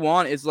we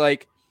want is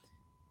like,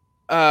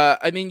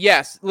 I mean,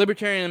 yes,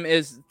 libertarianism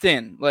is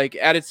thin, like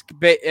at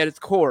its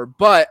core,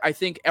 but I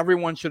think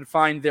everyone should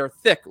find their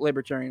thick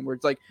libertarian, where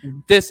it's like,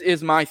 this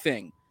is my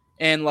thing,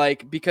 and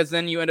like, because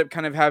then you end up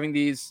kind of having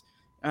these,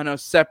 I don't know,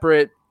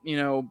 separate,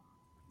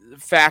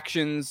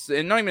 factions,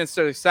 and not even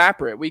necessarily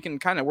separate. We can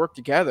kind of work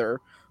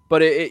together,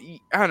 but I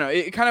don't know,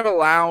 it kind of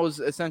allows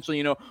essentially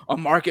a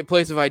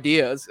marketplace of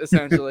ideas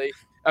essentially.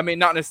 I mean,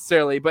 not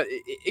necessarily, but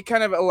it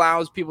kind of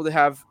allows people to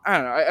have, I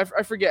don't know,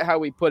 I forget how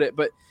we put it,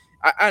 but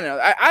I don't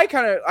know, I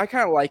kind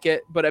of like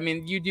it, but I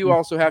mean, you do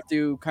also have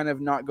to kind of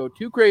not go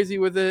too crazy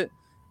with it.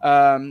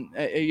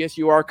 I guess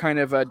you are kind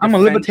of I'm a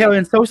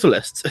libertarian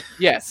socialist.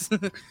 Yes.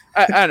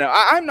 I don't know.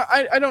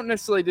 I don't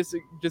necessarily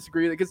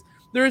disagree with it, because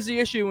there is the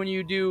issue when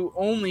you do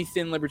only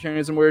thin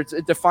libertarianism, where it's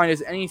defined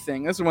as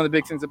anything. This is one of the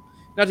big things.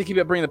 Not to keep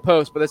it bringing the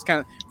post, but that's kind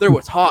of, they're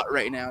what's hot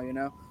right now,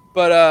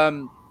 But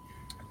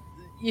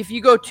if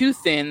you go too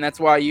thin, that's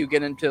why you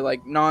get into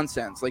like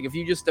nonsense. Like if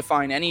you just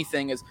define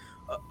anything as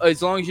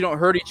long as you don't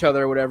hurt each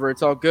other or whatever,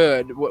 it's all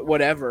good.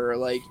 Whatever.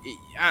 Like,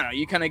 I don't know.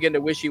 You kind of get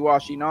into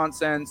wishy-washy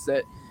nonsense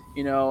that,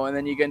 and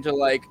then you get into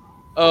like,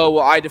 oh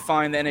well, I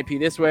define the NAP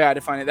this way, I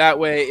define it that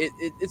way.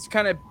 It's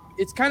kind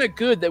of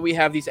good that we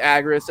have these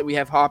agorists, that we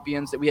have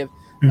Hoppians, that we have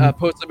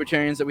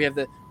post-libertarians, that we have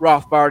the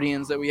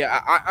Rothbardians, that we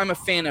have. I'm a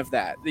fan of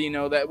that.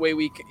 That way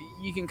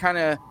you can kind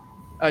of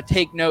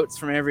take notes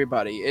from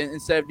everybody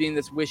instead of being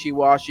this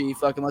wishy-washy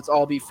fucking let's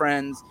all be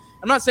friends.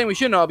 I'm not saying we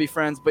shouldn't all be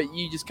friends, but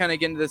you just kind of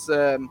get into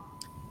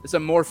this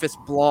amorphous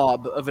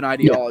blob of an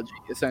ideology,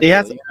 essentially.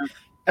 Yeah.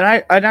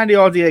 And an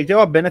ideology, like, there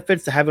are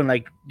benefits to having,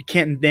 like, you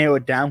can't narrow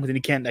it down because then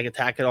you can't like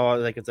attack it all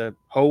like it's a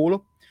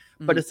whole.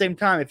 But at the same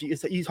time,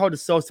 it's hard to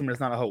sell someone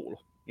that's not a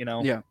whole,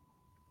 Yeah.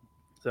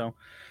 So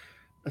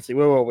let's see,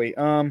 where were we?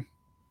 Oh,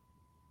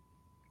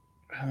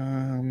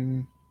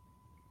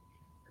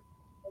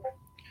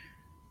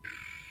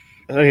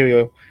 here we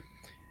go.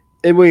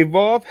 It will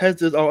evolve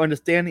as our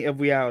understanding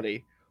of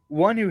reality.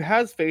 One who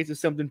has faith in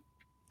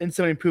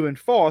something proven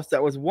false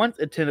that was once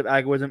a tenet of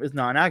agorism is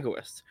not an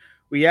agorist.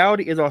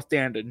 Reality is our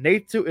standard.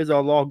 Nature is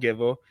our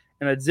lawgiver.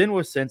 In a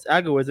general sense,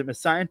 agorism is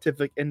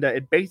scientific in that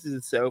it bases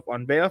itself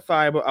on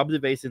verifiable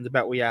observations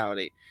about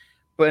reality.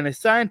 But it is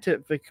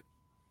scientific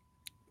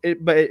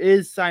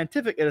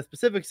in a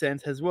specific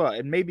sense as well.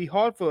 It may be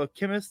hard for a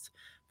chemist,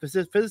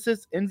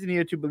 physicist,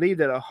 engineer to believe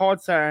that a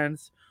hard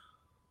science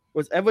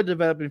was ever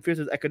developed in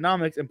fields of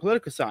economics and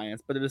political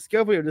science, but the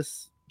discovery of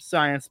this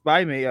science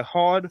by me, a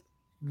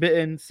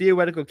hard-bitten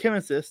theoretical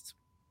chemist,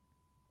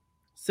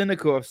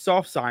 cynical of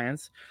soft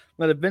science,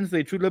 led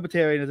eventually true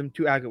libertarianism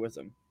to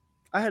agorism.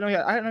 I didn't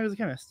know he was a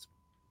chemist.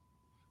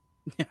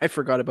 I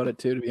forgot about it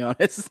too, to be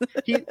honest.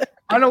 I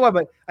don't know why,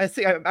 but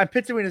I'm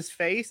picturing his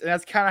face, and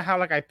that's kind of how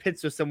like I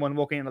picture someone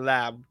walking in the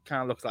lab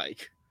kind of looks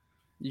like.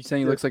 You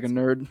saying he looks like a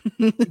nerd?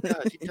 He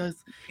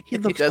does. He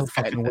looks so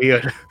fucking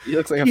weird. He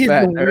looks like a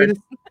fat nerd.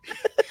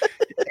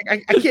 I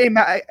can't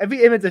imagine.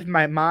 Every image in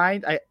my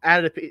mind, I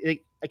added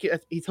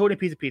he's holding a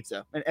piece of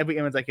pizza, and every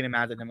image I can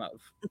imagine him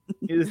of.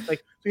 He's like,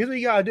 so here's what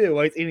you gotta do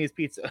while he's eating his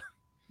pizza.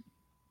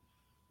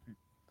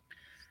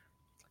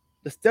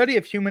 The study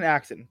of human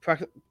action. I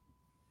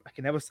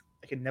can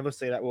never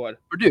say that word.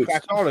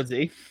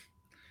 Praxology.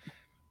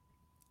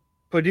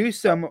 Produce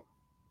some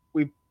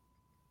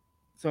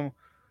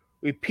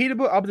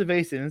repeatable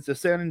observations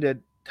discerning the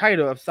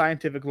title of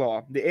scientific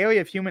law, the area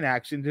of human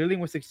action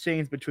dealing with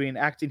exchange between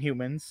acting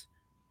humans.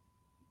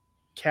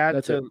 What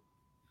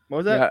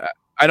was that? Yeah,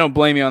 I don't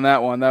blame you on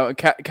that one. That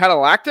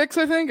catalactics,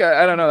 I think.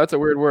 I don't know. That's a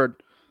weird word.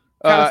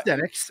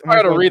 Calisthenics. I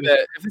gotta read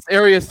that. If this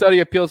area of study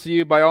appeals to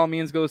you, by all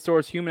means, go to the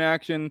source. Human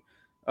action.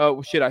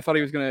 Oh shit! I thought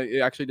he was gonna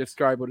actually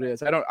describe what it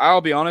is.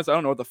 I'll be honest. I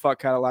don't know what the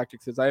fuck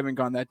catalactics is. I haven't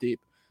gone that deep.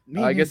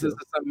 I guess this is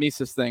some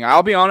Mises thing.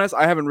 I'll be honest.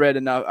 I haven't read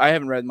enough. I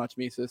haven't read much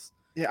Mises.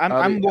 Yeah,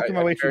 I'm working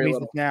my way through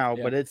Mises now,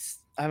 but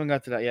I haven't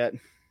got to that yet.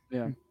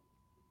 Yeah.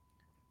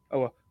 Oh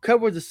well,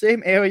 covers the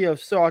same area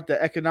of thought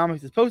that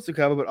economics is supposed to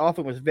cover, but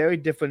often with very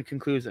different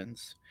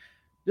conclusions.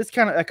 This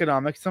kind of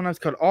economics, sometimes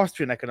called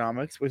Austrian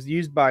economics, was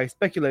used by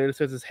speculators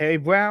such as Harry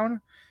Brown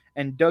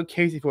and Doug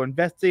Casey for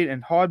investing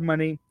in hard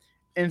money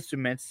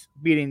instruments,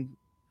 beating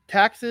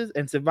taxes,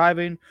 and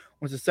surviving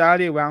when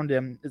society around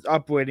them is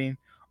operating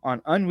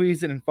on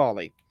unreason and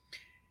folly.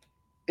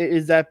 It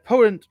is that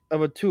potent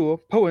a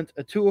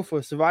tool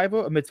for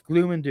survival amidst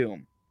gloom and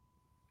doom.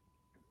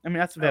 I mean,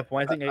 that's a fair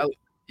point.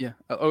 Yeah.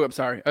 Oh, I'm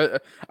sorry.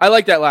 I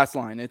like that last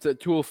line. It's a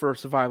tool for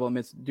survival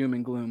amidst doom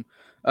and gloom.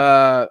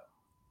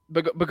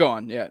 But go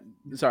on. Yeah.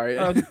 Sorry.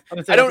 I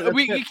don't.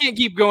 You can't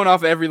keep going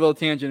off every little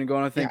tangent and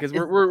going on thing because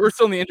we're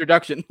still in the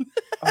introduction.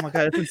 Oh my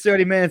god! It's been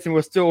 30 minutes and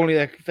we're still only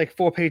like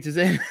 4 pages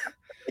in.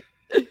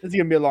 This is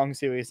gonna be a long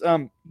series.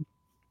 Where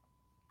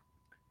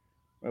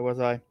was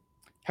I?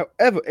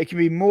 However, it can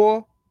be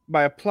more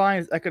by applying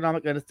its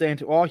economic understanding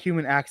to all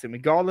human action,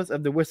 regardless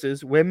of the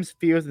wishes, whims,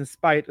 fears, in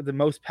spite of the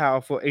most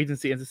powerful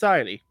agency in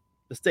society,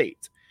 the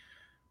state,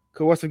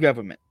 coercive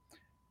government.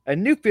 A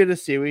new theater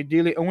theory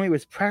dealing only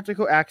with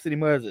practical action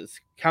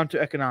emerges,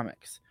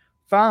 counter-economics.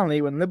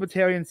 Finally, when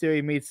libertarian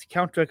theory meets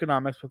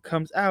counter-economics, what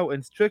comes out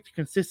in strict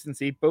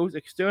consistency, both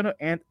external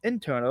and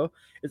internal,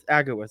 is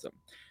agorism.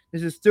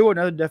 This is still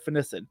another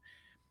definition.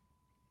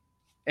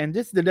 And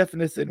the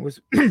definition was,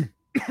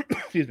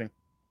 excuse me,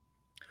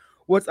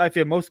 what I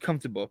feel most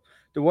comfortable.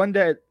 The one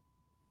that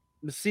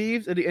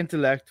receives of the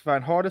intellect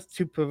find hardest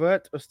to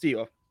pervert or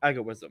steal,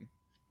 agorism.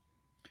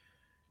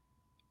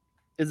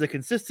 Is a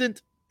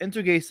consistent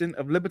integration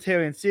of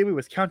libertarian theory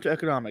with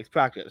counter-economics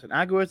practice. An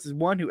agorist is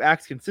one who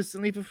acts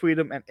consistently for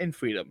freedom and in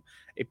freedom.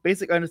 A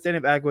basic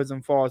understanding of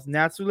agorism falls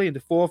naturally into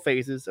 4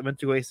 phases of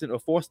integration or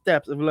 4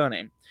 steps of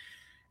learning.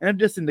 In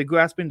addition to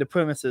grasping the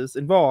premises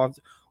involved,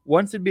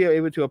 one should be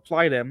able to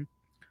apply them.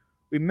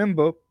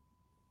 Remember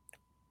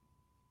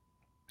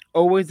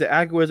always that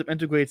agorism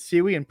integrates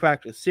theory and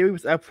practice. Theory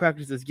without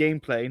practice is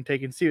gameplay and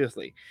taken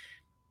seriously.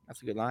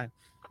 That's a good line.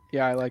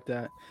 Yeah, I like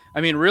that.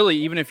 I mean, really,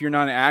 even if you're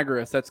not an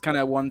agorist, that's kind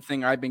of one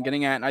thing I've been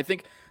getting at. And I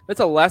think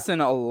that's a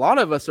lesson a lot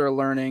of us are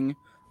learning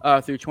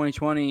through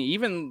 2020.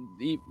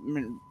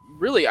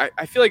 Really,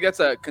 I feel like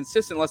that's a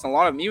consistent lesson. A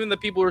lot of them, even the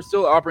people who are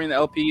still operating the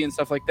LP and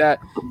stuff like that,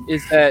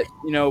 is that,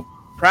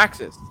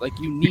 praxis. Like,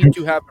 you need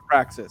to have a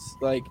praxis.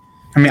 Like,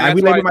 I mean, I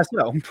relate to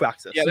myself.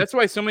 Praxis. Yeah, that's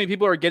why so many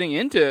people are getting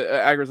into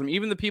agorism.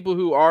 Even the people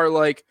who are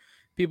like,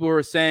 people who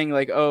are saying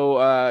like,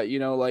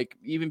 like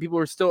even people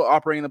who are still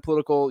operating in the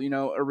political,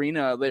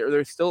 arena,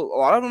 there's still a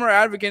lot of them are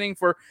advocating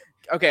for.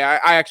 Okay,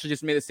 I actually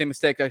just made the same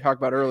mistake that I talked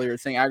about earlier,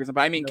 saying agorism,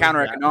 but I mean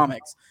counter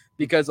economics,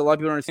 because a lot of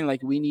people don't understand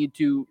like we need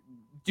to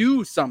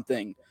do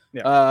something.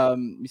 Yeah.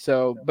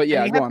 But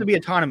yeah, you have to be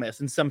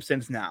autonomous in some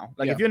sense now.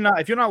 Like if you're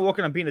not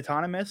working on being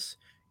autonomous,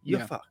 you're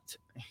fucked.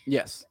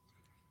 Yes.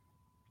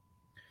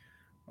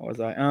 What was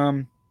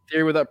I?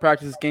 Theory without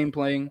practice is game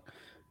playing.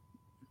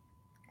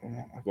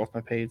 I've lost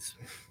my page.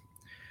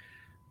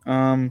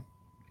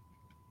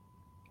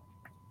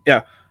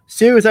 Yeah.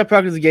 Theory without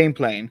practice is game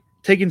playing.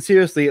 Taken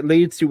seriously, it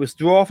leads to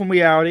withdrawal from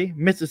reality,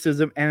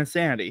 mysticism, and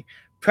insanity.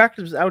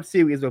 Practice without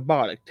theory is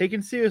robotic.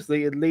 Taken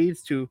seriously, it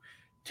leads to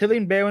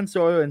tilling barren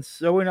soil and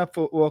sowing up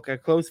for work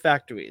at closed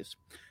factories.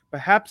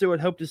 Perhaps it would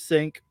help to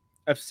think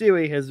of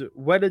theory has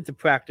wedded to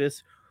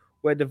practice,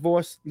 where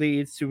divorce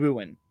leads to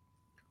ruin.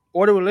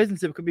 Or the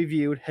relationship could be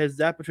viewed as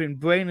that between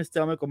brain and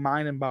stomach or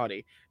mind and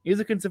body.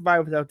 Neither can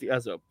survive without the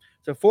other.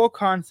 So 4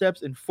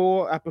 concepts and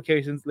 4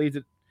 applications leads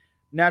it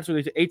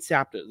naturally to 8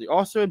 chapters. The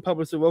author and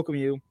publisher welcome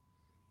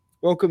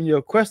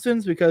your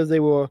questions because they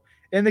will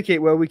indicate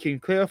where we can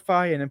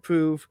clarify and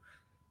improve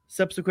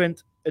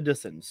subsequent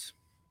editions.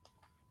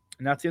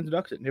 And that's the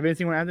introduction. Do you have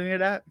anything you want to add to any of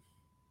that?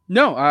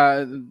 No,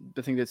 I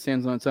think that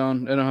stands on its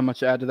own. I don't have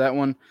much to add to that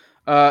one.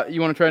 You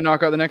want to try to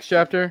knock out the next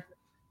chapter?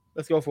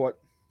 Let's go for it.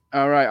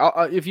 All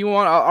right. If you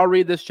want, I'll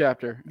read this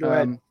chapter. Go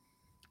ahead.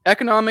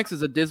 Economics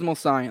is a dismal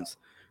science.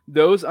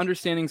 Those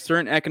understanding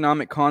certain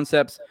economic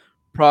concepts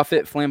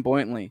profit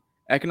flamboyantly.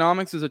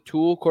 Economics is a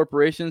tool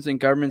corporations and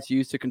governments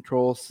use to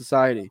control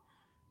society.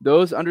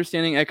 Those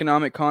understanding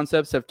economic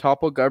concepts have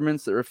toppled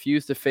governments that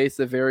refuse to face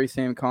the very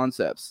same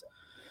concepts.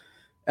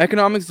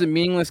 Economics is a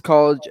meaningless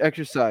college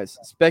exercise.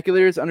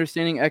 Speculators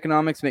understanding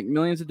economics make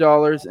millions of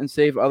dollars and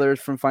save others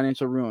from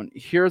financial ruin.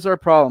 Here's our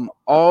problem.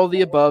 All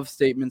the above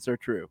statements are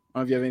true. I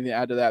don't know if you have anything to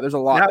add to that. There's a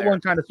lot there. That one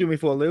kind of threw me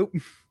for a loop.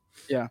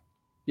 Yeah.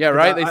 Yeah,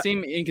 right? They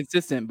seem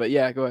inconsistent, but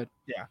yeah, go ahead.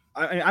 Yeah.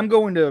 I'm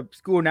going to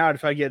school now to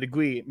try to get a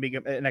degree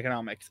in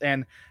economics.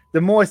 And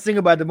the more I think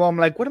about it, the more I'm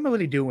like, what am I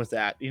really doing with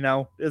that?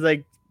 It's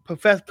like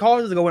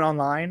colleges are going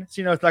online.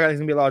 So, it's not like there's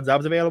going to be a lot of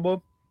jobs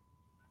available.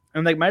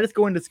 I'm like, might I just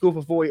go into school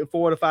for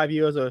 4 to 5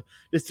 years or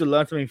just to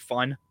learn something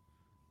fun?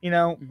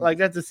 Like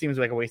that just seems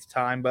like a waste of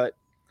time. But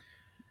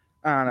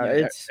I don't know.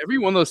 It's every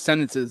one of those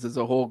sentences is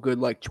a whole good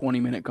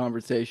 20-minute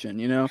conversation.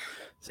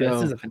 So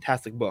this is a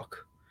fantastic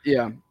book.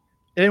 Yeah.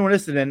 Anyone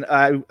listening,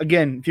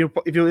 again, if you're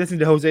listening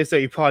to Jose say,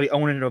 you probably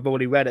own it or have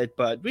already read it,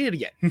 but read it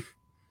again.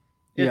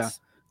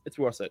 It's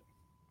worth it.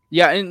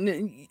 Yeah,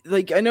 and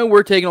I know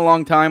we're taking a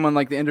long time on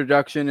the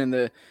introduction and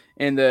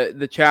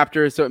the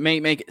chapters, so it may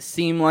make it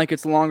seem like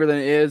it's longer than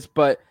it is,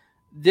 but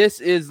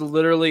this is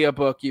literally a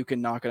book you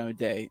can knock out a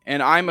day.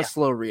 And I'm a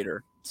slow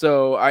reader,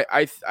 so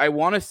I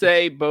want to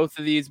say both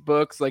of these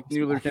books, like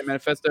New Libertarian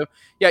Manifesto.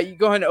 Yeah, you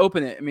go ahead and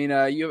open it. I mean,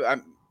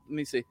 let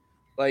me see,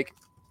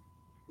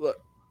 look.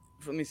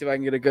 Let me see if I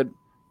can get a good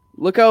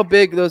look how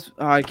big those.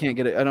 Oh, I can't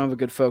get it. I don't have a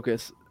good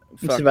focus.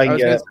 Fuck. See if I can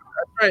get it.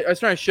 I was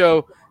trying to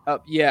show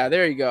up. Yeah,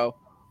 there you go.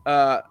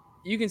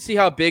 You can see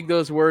how big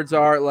those words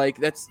are.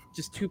 That's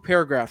just 2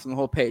 paragraphs on the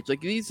whole page.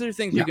 These are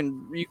things you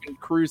can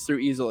cruise through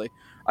easily.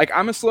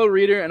 I'm a slow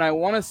reader, and I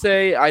want to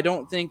say I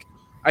don't think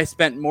I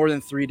spent more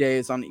than 3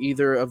 days on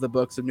either of the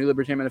books of New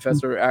Libertarian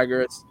Manifesto or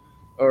Agorist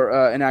or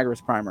an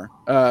Agorist Primer.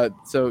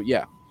 So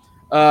yeah.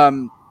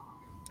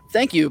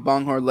 Thank you,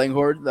 Bonghorn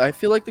Langhord. I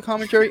feel like the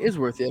commentary is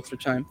worth the extra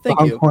time. Thank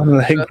you.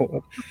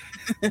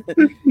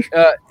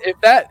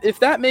 If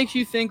that makes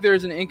you think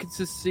there's an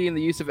inconsistency in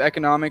the use of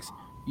economics,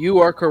 you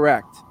are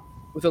correct.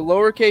 With a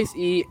lowercase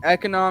e,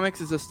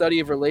 economics is a study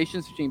of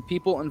relations between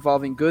people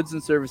involving goods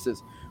and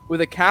services.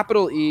 With a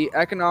capital E,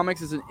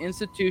 economics is an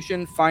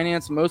institution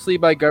financed mostly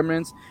by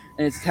governments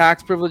and its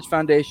tax-privileged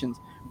foundations.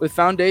 With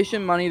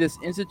foundation money, this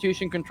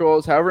institution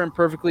controls, however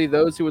imperfectly,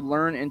 those who would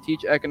learn and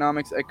teach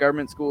economics at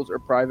government schools or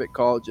private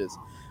colleges.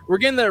 We're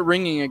getting that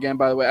ringing again,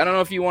 by the way. I don't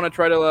know if you want to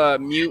try to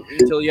mute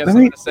until you have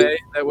something to say.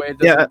 That way it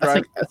doesn't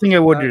drive. I think I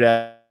would do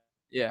that.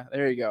 Yeah,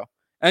 there you go.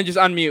 And just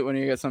unmute when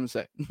you got something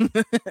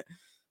to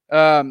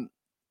say.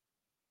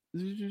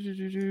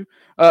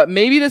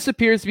 Maybe this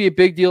appears to be a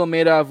big deal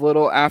made out of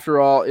little. After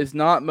all, is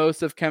not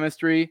most of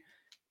chemistry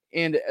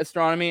and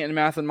astronomy and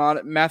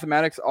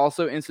mathematics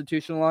also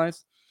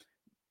institutionalized?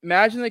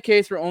 Imagine the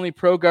case where only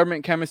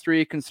pro-government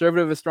chemistry,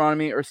 conservative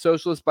astronomy, or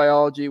socialist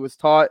biology was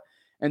taught,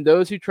 and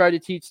those who tried to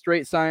teach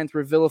straight science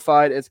were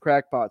vilified as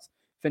crackpots.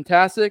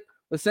 Fantastic.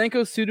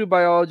 Lysenko's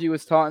pseudobiology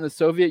was taught in the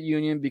Soviet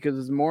Union because it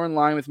was more in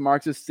line with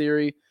Marxist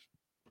theory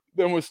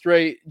than with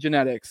straight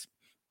genetics.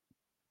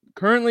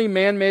 Currently,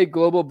 man-made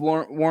global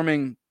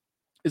warming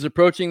is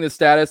approaching the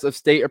status of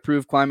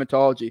state-approved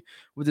climatology,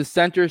 with the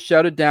center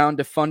shouted down,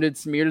 defunded,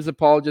 smeared as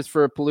apologists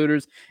for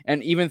polluters,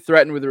 and even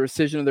threatened with the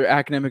rescission of their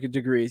academic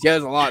degrees. Yeah,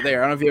 there's a lot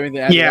there. I don't know if you have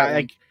anything to add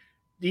to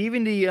that.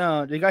 Even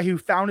the guy who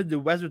founded the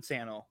Wizard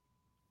Channel,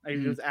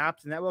 those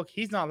apps and network,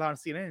 he's not allowed to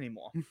see it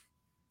anymore.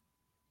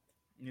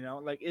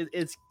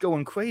 It's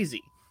going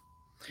crazy.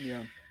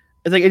 Yeah.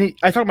 It's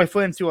I talk to my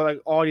friends who are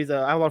all these.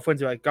 I have a lot of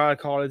friends who are God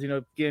college,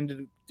 get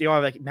into. They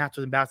all have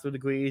master's and bachelor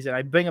degrees, and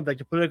I bring up the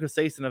political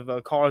station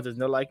of colleges,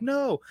 and they're like,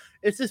 "No,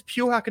 it's just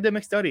pure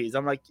academic studies."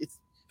 I'm like, "It's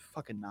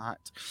fucking not.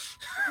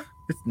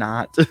 It's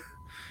not."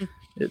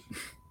 All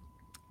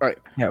right.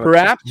 Yeah,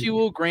 perhaps you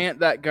will grant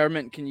that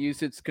government can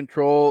use its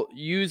control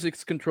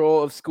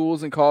of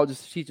schools and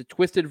colleges to teach a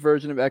twisted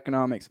version of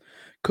economics.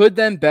 Could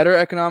then better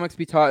economics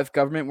be taught if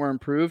government were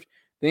improved?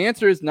 The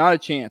answer is not a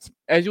chance.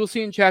 As you will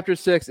see in Chapter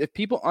 6, if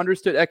people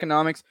understood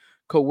economics,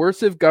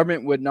 coercive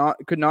government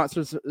could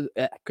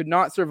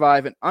not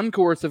survive. An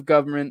uncoercive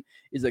government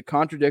is a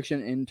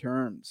contradiction in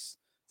terms.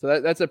 So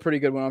that's a pretty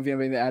good one. If you have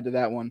anything to add to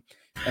that one,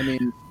 I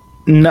mean,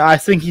 no, I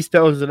think he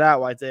spells it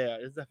out right there.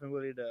 It's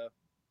definitely the.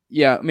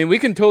 Yeah, I mean, we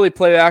can totally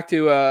play back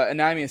to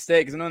Anatomy of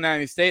State, because in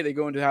Anatomy of State they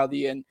go into how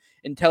the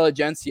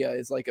intelligentsia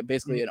is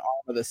basically an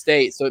arm of the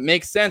state. So it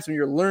makes sense when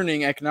you're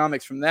learning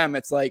economics from them.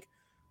 It's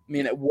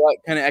what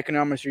kind of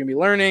economics you're gonna be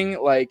learning?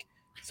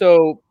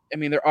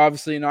 They're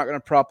obviously not going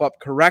to prop up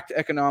correct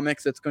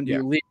economics. That's going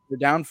to lead to the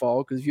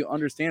downfall, because if you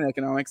understand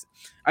economics,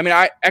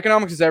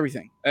 economics is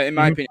everything, in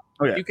my opinion.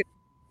 Oh, yeah.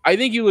 I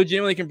think you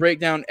legitimately can break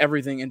down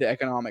everything into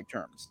economic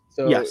terms.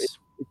 So yes.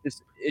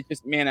 It's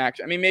just man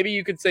action. Maybe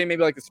you could say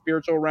the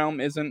spiritual realm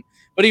isn't,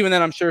 but even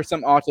then, I'm sure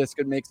some autists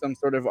could make some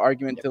sort of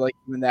argument to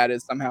even that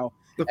is somehow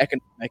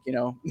economic.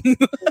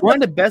 One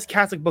of the best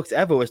Catholic books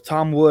ever was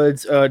Tom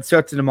Wood's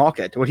Search in the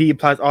Market, where he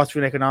applies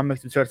Austrian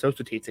economics to social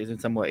teachings in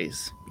some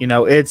ways.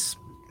 It's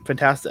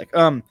fantastic.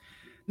 When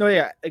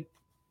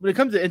it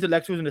comes to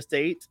intellectuals in the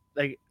state,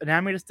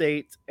 Anatomy of the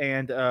State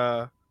and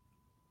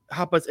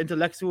Hopper's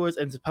Intellectuals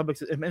and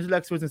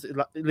Intellectuals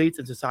and Elites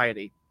in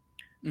Society,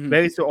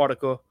 very short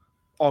article,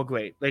 all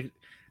great.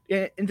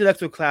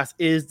 Intellectual class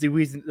is the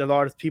reason a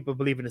lot of people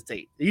believe in the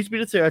state. It used to be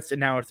the church, and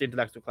now it's the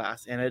intellectual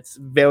class, and it's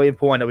very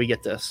important that we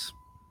get this.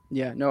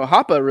 Yeah, no,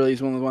 Hoppe really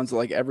is one of the ones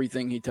that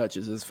everything he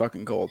touches is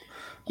fucking gold.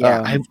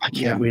 Yeah, I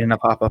can't read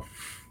enough Hoppe.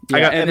 Yeah,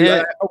 I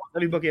got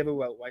every book he ever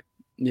wrote.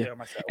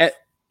 Myself.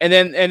 And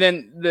then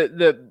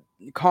the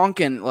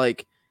Konkin,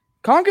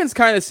 Konkin's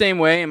kind of the same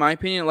way, in my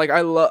opinion. I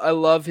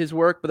love his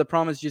work, but the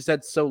problem is he just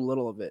had so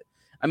little of it.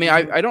 I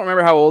don't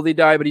remember how old he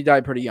died, but he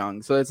died pretty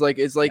young. So it's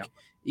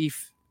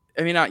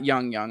I mean, not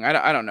young.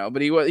 I don't know,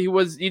 but he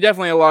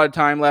definitely had a lot of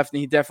time left, and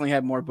he definitely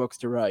had more books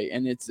to write.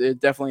 And it's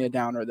definitely a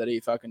downer that he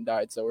fucking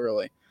died so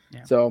early.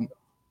 Yeah. So,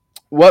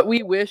 what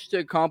we wish to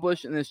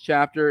accomplish in this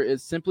chapter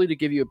is simply to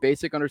give you a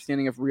basic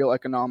understanding of real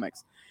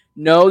economics.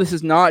 No, this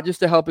is not just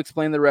to help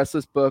explain the rest of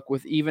this book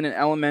with even an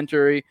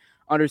elementary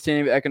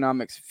understanding of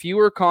economics.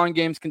 Fewer con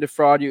games can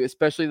defraud you,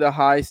 especially the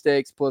high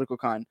stakes political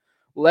kind.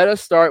 Let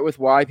us start with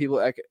why people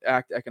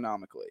act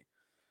economically.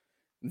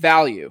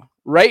 Value.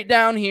 Right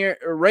down here,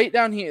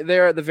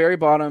 there at the very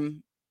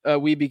bottom,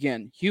 we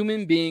begin.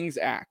 Human beings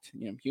act.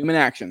 Human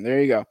action.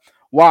 There you go.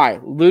 Why?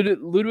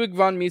 Ludwig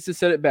von Mises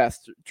said it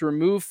best: to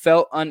remove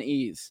felt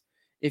unease.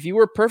 If you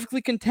were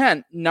perfectly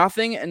content,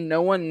 nothing and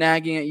no one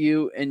nagging at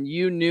you, and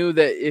you knew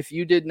that if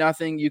you did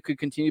nothing, you could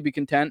continue to be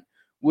content,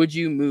 would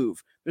you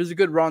move? There's a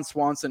good Ron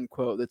Swanson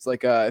quote that's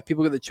like, if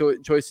people get the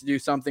choice to do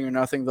something or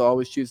nothing, they'll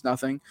always choose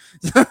nothing.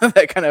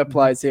 That kind of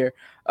applies here.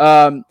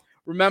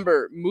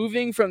 Remember,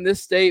 moving from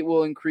this state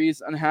will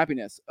increase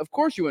unhappiness. Of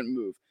course you wouldn't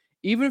move.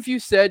 Even if you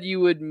said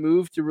you would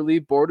move to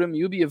relieve boredom,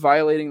 you'd be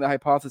violating the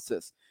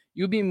hypothesis.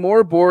 You'd be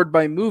more bored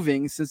by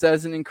moving, since that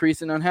is an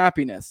increase in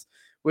unhappiness,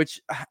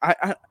 which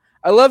I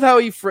love how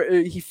he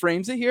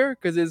frames it here,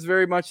 because it's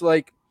very much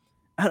like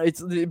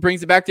it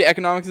brings it back to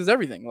economics is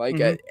everything.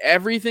 Like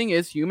everything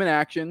is human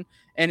action,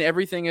 and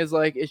everything is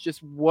like it's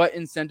just what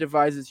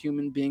incentivizes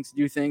human beings to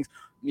do things.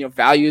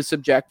 Value is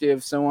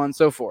subjective, so on and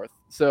so forth.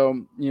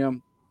 So did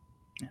you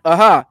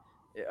have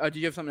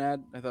something to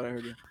add? I thought I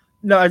heard you.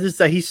 No, I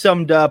just he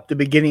summed up the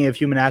beginning of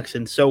human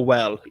action so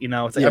well.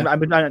 It's like I've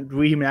been trying to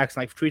read human action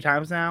like 3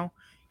 times now.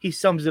 He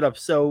sums it up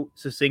so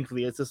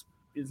succinctly. It's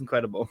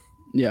incredible.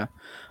 Yeah.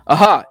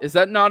 Is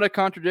that not a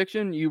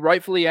contradiction? You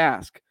rightfully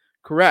ask.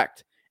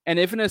 Correct. And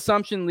if an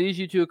assumption leads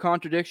you to a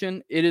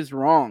contradiction, it is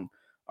wrong.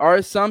 Our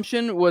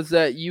assumption was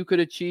that you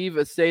could achieve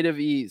a state of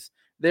ease.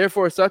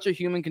 Therefore, such a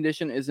human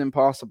condition is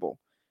impossible.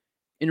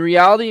 In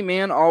reality,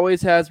 man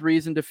always has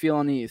reason to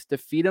feel unease, to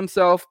feed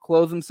himself,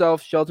 clothe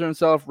himself, shelter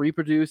himself,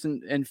 reproduce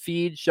and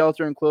feed,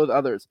 shelter, and clothe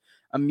others,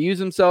 amuse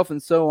himself,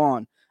 and so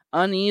on.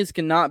 Unease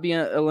cannot be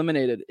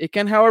eliminated. It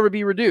can, however,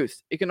 be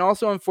reduced. It can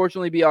also,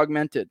 unfortunately, be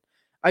augmented.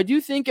 I do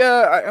think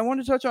I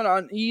want to touch on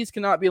unease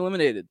cannot be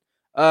eliminated.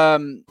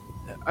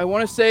 I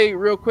want to say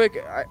real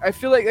quick, I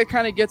feel like that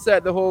kind of gets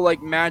at the whole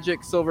like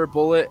magic silver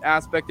bullet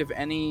aspect of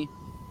any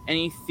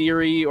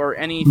theory or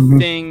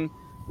anything.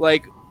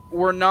 Like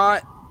we're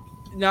not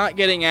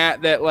getting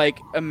at that like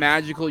a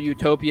magical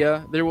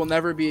utopia. There will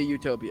never be a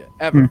utopia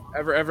ever.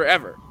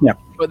 Yeah.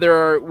 But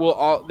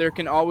there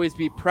can always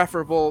be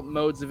preferable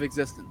modes of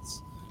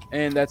existence,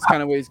 and that's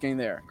kind of what he's getting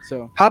there.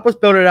 So Hoppus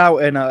built it out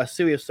in a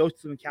series of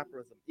socialism and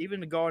capitalism. Even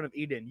the Garden of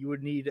Eden, you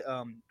would need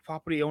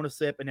property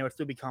ownership, and there would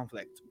still be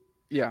conflict.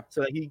 Yeah.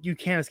 So you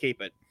can't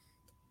escape it.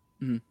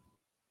 Mm-hmm.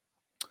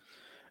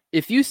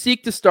 If you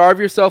seek to starve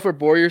yourself or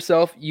bore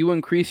yourself, you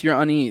increase your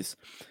unease.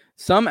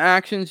 Some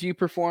actions you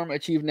perform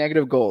achieve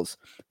negative goals.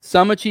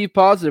 Some achieve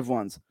positive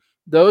ones.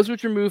 Those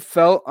which remove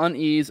felt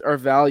unease are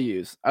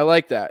values. I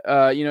like that.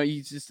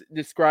 He's just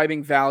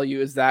describing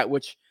value as that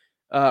which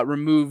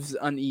removes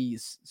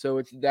unease. So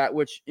it's that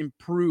which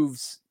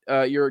improves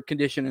your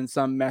condition in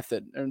some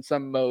method or in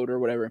some mode or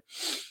whatever.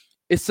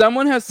 If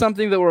someone has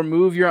something that will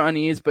remove your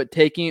unease, but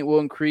taking it will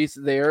increase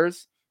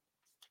theirs,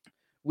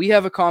 we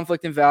have a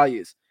conflict in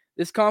values.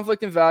 This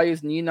conflict in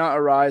values need not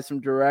arise from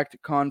direct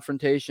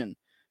confrontation.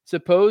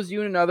 Suppose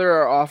you and another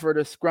are offered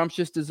a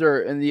scrumptious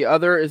dessert and the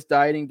other is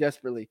dieting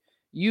desperately.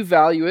 You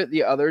value it,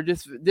 the other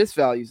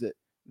disvalues it.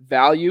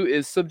 Value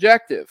is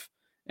subjective.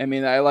 I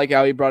mean, I like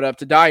how he brought up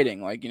to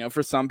dieting. Like,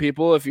 for some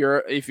people, if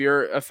you're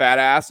a fat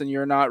ass and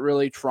you're not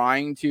really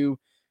trying to,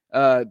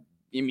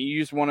 you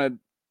just want to,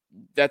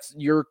 that's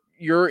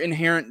your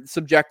inherent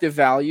subjective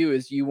value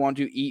is you want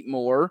to eat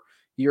more,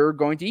 you're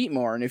going to eat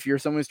more. And if you're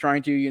someone who's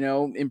trying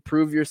to,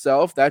 improve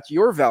yourself, that's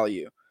your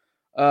value.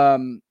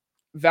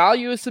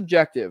 Value is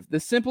subjective. The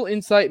simple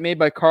insight made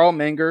by Carl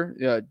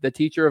Menger, the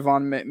teacher of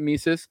von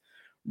Mises,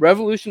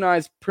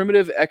 revolutionized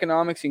primitive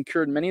economics and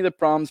cured many of the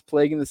problems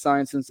plaguing the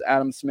science since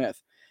Adam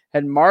Smith.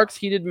 Had Marx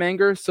heeded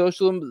Menger,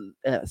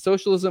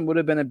 socialism would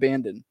have been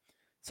abandoned.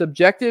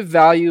 Subjective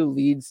value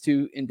leads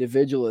to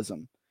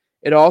individualism.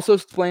 It also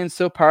explains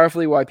so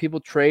powerfully why people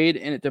trade,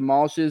 and it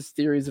demolishes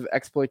theories of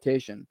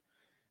exploitation.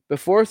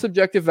 Before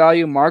subjective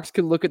value, Marx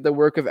could look at the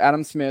work of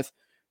Adam Smith,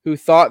 who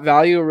thought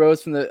value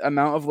arose from the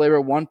amount of labor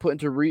one put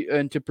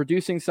into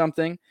producing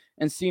something,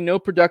 and see no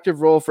productive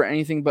role for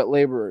anything but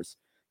laborers,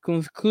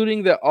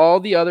 concluding that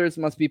all the others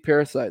must be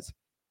parasites.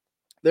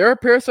 There are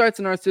parasites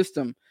in our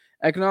system,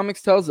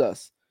 economics tells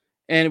us,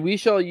 and we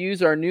shall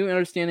use our new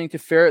understanding to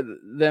ferret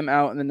them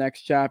out in the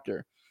next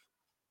chapter.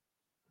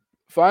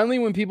 Finally,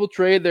 when people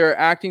trade, they are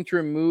acting to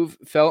remove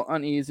felt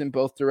unease in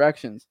both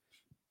directions.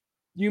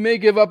 You may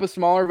give up a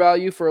smaller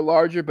value for a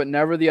larger, but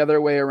never the other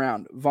way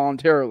around,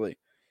 voluntarily.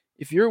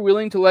 If you're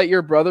willing to let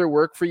your brother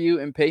work for you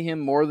and pay him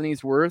more than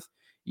he's worth,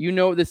 you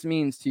know what this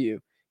means to you.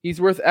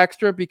 He's worth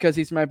extra because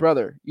he's my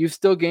brother. You've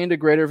still gained a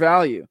greater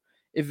value.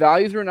 If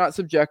values were not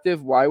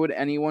subjective, why would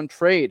anyone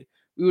trade?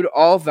 we would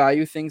all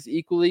value things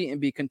equally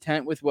and be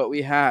content with what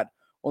we had.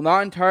 Well,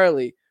 not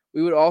entirely.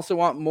 We would also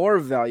want more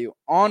value.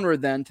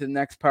 Onward then to the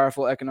next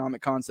powerful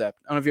economic concept.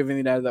 I don't know if you have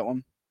anything to add to that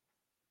one.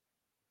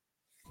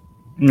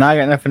 No, I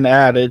got nothing to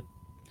add.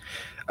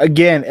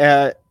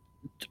 Again,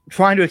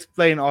 trying to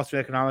explain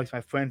Austrian economics,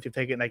 my friends who've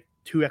taken like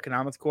 2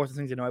 economics courses,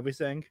 things to know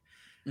everything.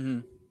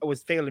 I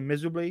was failing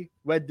miserably.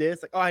 Read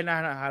this, like, I know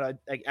how to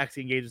like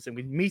actually engage with him.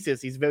 With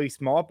Mises, he's very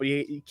smart, but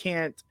you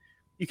can't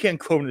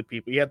quote to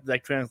people. You have to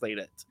like translate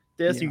it.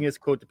 You can just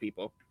quote to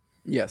people.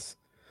 Yes.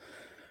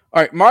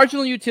 All right,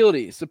 marginal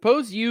utility.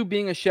 Suppose you,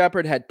 being a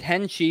shepherd, had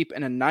 10 sheep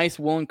and a nice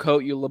woolen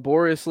coat you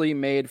laboriously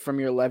made from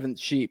your 11th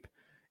sheep.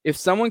 If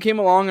someone came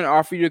along and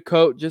offered you a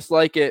coat just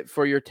like it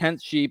for your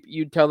 10th sheep,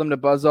 you'd tell them to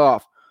buzz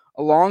off.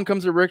 Along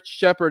comes a rich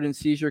shepherd and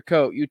sees your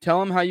coat. You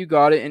tell him how you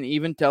got it and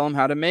even tell him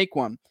how to make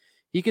one.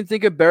 He can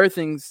think of better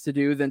things to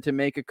do than to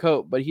make a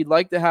coat, but he'd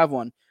like to have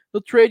one.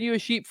 He'll trade you a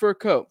sheep for a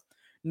coat.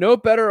 No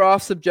better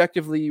off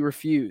subjectively, you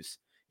refuse.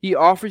 He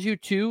offers you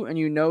 2 and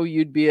you know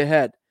you'd be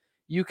ahead.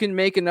 You can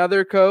make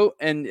another coat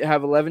and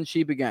have 11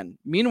 sheep again.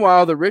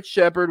 Meanwhile, the rich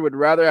shepherd would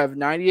rather have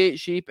 98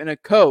 sheep and a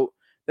coat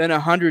than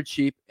 100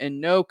 sheep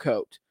and no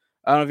coat.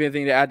 I don't know if you have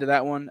anything to add to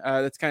that one.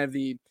 That's kind of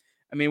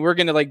we're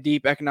getting to like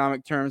deep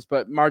economic terms,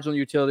 but marginal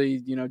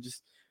utility,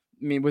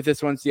 with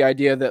this one, it's the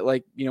idea that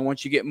like,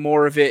 once you get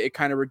more of it, it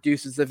kind of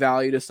reduces the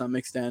value to some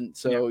extent.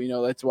 So,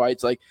 that's why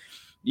it's like,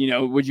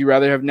 would you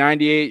rather have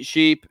 98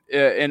 sheep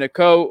in a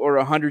coat or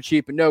 100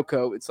 sheep and no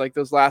coat? It's like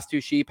those last 2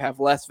 sheep have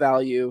less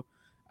value.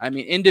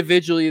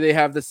 Individually they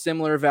have the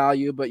similar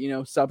value, but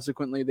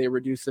subsequently they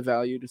reduce the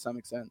value to some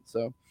extent.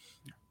 So,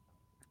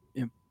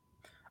 yeah.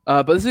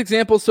 But this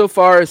example so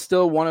far is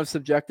still one of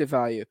subjective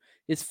value.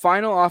 His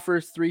final offer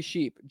is 3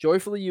 sheep.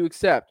 Joyfully you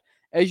accept.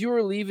 As you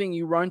are leaving,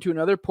 you run to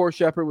another poor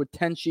shepherd with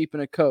 10 sheep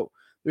and a coat.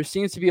 There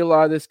seems to be a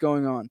lot of this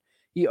going on.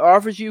 He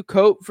offers you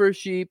coat for a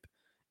sheep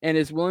and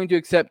is willing to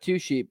accept 2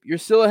 sheep. You're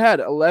still ahead,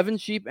 11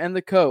 sheep and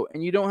the coat,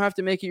 and you don't have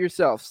to make it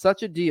yourself.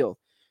 Such a deal.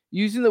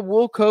 Using the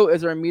wool coat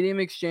as our medium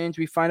exchange,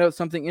 we find out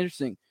something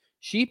interesting.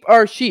 Sheep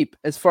are sheep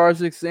as far as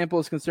the example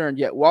is concerned.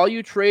 Yet while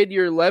you trade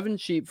your 11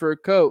 sheep for a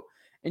coat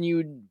and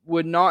you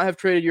would not have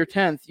traded your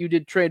 10th, you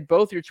did trade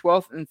both your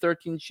 12th and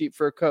 13th sheep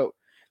for a coat.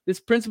 This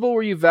principle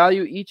where you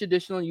value each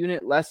additional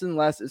unit less and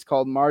less is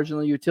called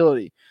marginal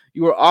utility.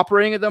 You are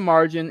operating at the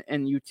margin,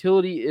 and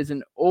utility is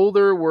an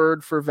older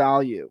word for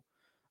value.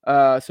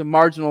 So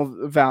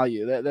marginal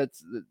value,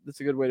 that's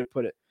a good way to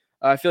put it.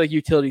 I feel like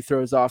utility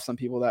throws off some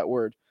people, that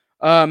word.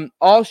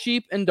 All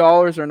sheep and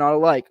dollars are not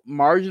alike.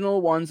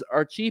 Marginal ones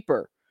are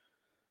cheaper.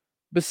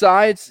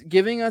 Besides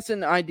giving us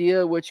an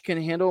idea which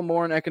can handle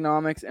more in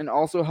economics and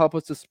also help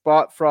us to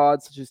spot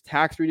fraud such as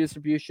tax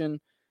redistribution,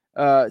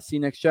 see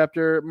next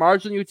chapter.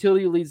 Marginal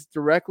utility leads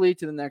directly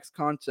to the next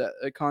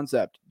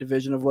concept,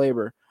 division of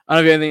labor. I don't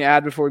know if you have anything to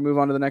add before we move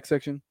on to the next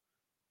section.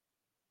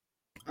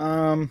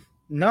 No,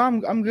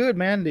 I'm good,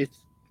 man.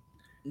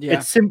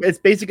 It's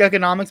basic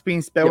economics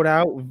being spelled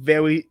out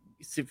very.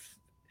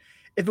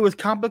 If it was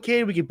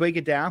complicated, we could break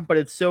it down, but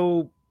it's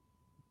so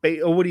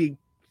already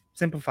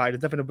simplified.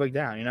 It's nothing to break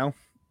down,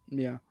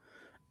 Yeah.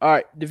 All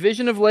right.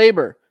 Division of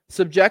labor.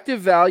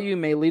 Subjective value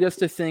may lead us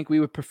to think we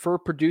would prefer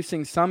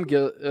producing some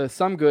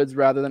goods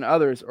rather than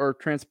others, or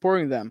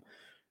transporting them,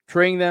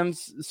 trading them,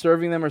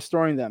 serving them, or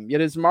storing them.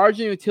 Yet it's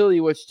marginal utility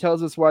which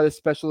tells us why this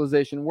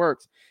specialization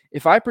works.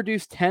 If I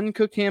produce 10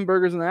 cooked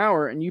hamburgers an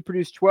hour and you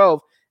produce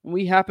 12, and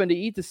we happen to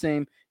eat the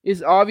same,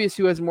 it's obvious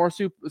who has more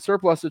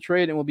surplus to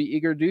trade and will be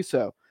eager to do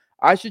so.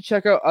 I should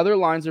check out other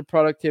lines of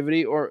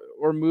productivity or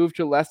move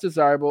to less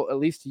desirable, at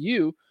least to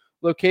you,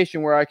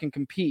 location where I can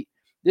compete.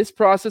 This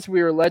process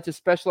we are led to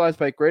specialize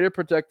by greater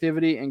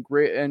productivity and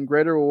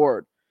greater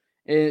reward.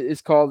 It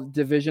is called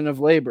division of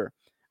labor.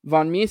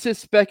 Von Mises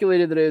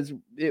speculated that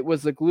it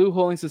was the glue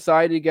holding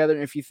society together,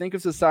 and if you think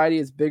of society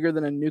as bigger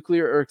than a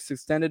nuclear or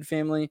extended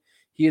family,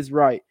 he is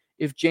right.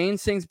 If Jane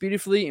sings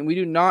beautifully and we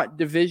do not,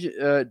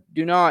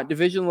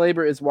 division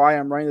labor is why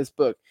I'm writing this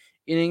book.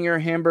 Eating your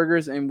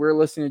hamburgers and we're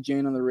listening to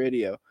Jane on the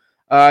radio.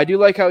 I do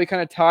like how he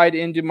kind of tied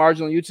into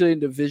marginal utility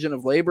and division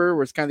of labor,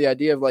 where it's kind of the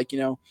idea of like,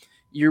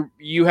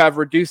 you have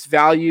reduced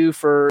value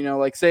for,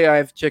 like say I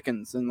have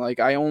chickens and like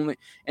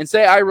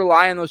say I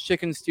rely on those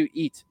chickens to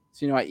eat.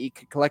 So, I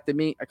collect the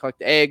meat, I collect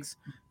the eggs.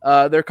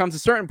 There comes a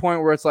certain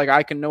point where it's like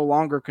I can no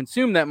longer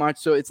consume that much.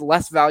 So it's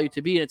less value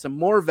to me. And it's a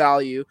more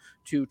value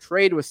to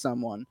trade with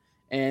someone.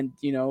 And,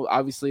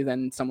 obviously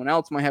then someone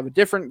else might have a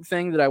different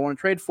thing that I want to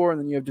trade for. And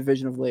then you have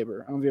division of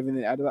labor. I don't know if you have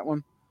anything to add to that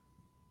one.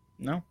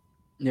 No.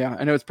 Yeah,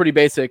 I know it's pretty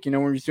basic.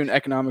 When we're just doing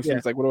economics,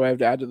 it's like, what do I have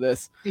to add to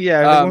this?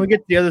 Yeah, when we get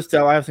to the other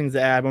stuff, I have things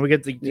to add. When we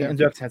get to the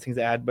introduction, I have things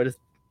to add. But it's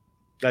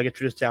got to get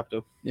through this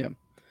chapter. Yeah.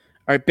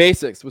 All right,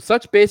 basics. With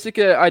such basic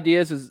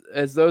ideas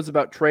as those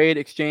about trade,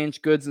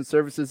 exchange, goods, and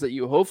services that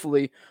you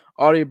hopefully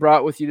already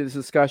brought with you to this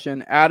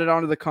discussion, added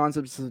onto the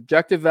concepts of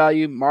subjective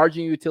value,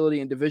 margin utility,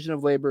 and division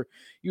of labor,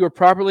 you are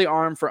properly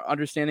armed for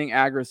understanding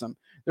agorism.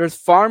 There's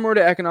far more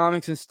to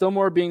economics and still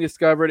more being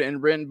discovered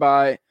and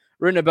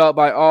written about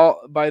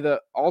by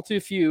the all too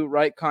few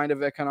right kind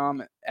of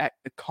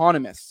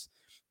economists.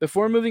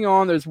 Before moving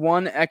on, there's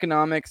one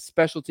economic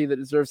specialty that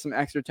deserves some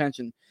extra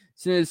attention.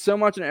 Since it is so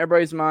much in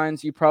everybody's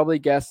minds, you probably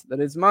guessed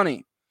that it's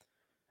money.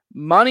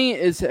 Money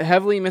is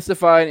heavily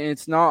mystified, and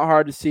it's not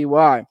hard to see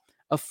why.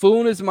 A fool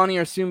and his money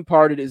are soon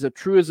parted is a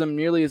truism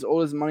nearly as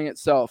old as money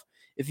itself.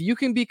 If you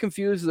can be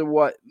confused as to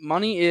what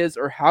money is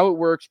or how it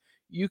works,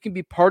 you can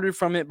be parted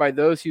from it by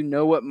those who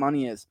know what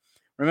money is.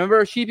 Remember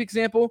our sheep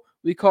example?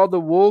 We called the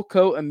wool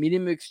coat a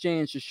medium of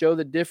exchange to show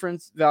the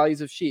different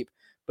values of sheep.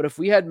 But if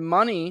we had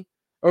money,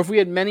 or if we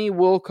had many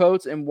wool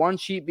coats and one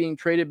sheep being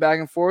traded back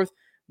and forth,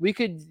 we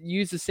could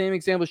use the same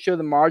example to show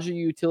the marginal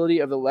utility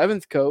of the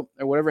 11th coat,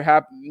 or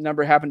whatever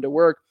number happened to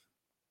work,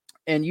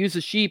 and use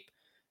the sheep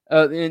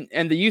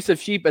and the use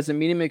of sheep as a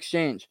medium of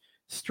exchange.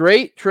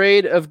 Straight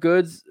trade of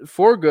goods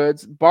for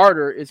goods,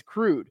 barter, is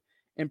crude,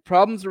 and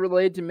problems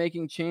related to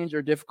making change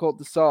are difficult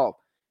to solve.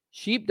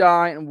 Sheep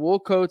die and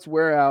wool coats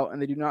wear out,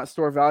 and they do not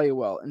store value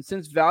well. And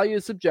since value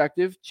is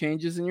subjective,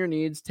 changes in your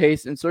needs,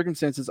 tastes, and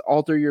circumstances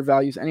alter your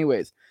values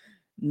anyways.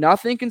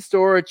 Nothing can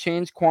store a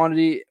change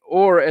quantity,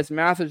 or as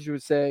math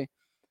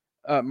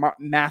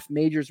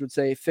majors would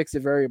say, fix a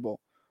variable.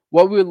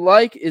 What we would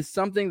like is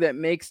something that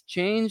makes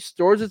change,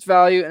 stores its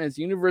value, and is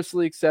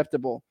universally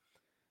acceptable.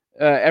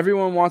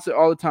 Everyone wants it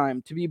all the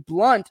time. To be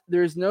blunt,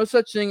 there is no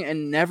such thing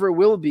and never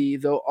will be,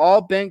 though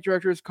all bank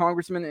directors,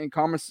 congressmen, and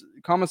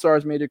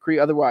commissars may decree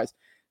otherwise.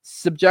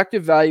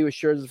 Subjective value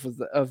assures us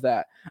of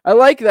that. I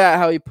like that,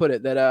 how he put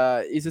it,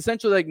 that he's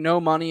essentially like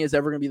no money is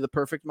ever going to be the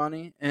perfect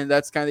money. And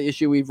that's kind of the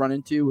issue we've run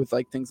into with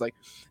like things like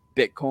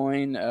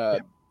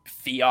Bitcoin,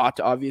 fiat,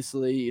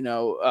 obviously,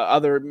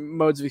 other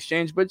modes of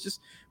exchange, but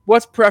just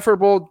what's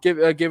preferable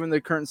given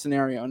the current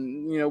scenario.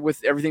 And,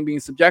 with everything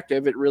being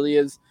subjective, it really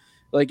is.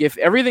 Like if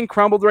everything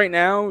crumbled right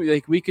now,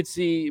 like we could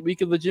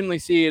legitimately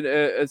see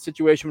a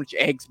situation in which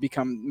eggs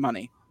become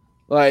money.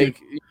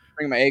 Like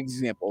bring my eggs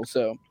example.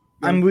 So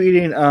I'm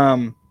reading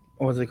what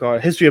was it called?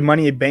 History of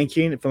Money and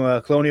Banking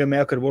from Colonial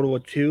America to World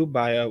War II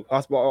by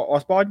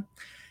Oswald.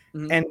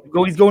 Mhm. And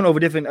he's going over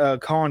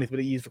different colonies what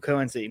they use for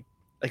currency.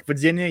 Like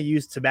Virginia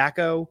used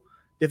tobacco,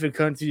 different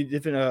currency,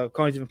 different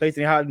colonies, different places.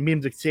 And how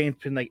mediums exchange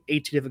between like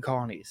 18 different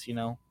colonies.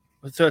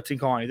 13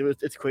 colonies.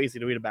 It's crazy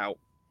to read about.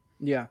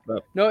 Yeah.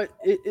 But No,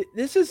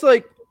 this is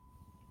like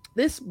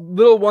this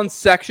little one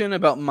section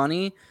about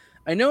money.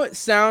 I know it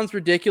sounds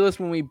ridiculous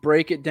when we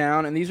break it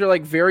down, and these are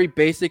like very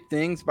basic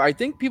things, but I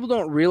think people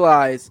don't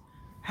realize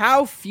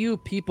how few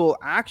people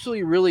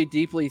actually really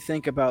deeply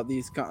think about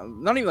these.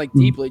 Not even like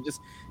deeply, just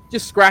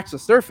scratch the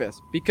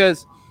surface.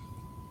 Because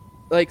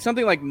like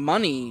something like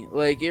money,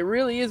 like it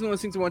really is one of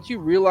those things that once you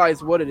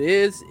realize what it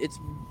is, it's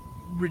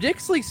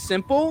ridiculously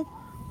simple.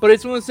 But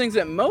it's one of those things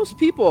that most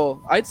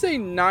people, I'd say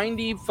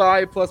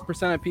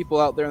 95+% of people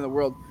out there in the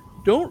world,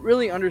 don't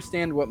really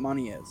understand what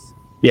money is.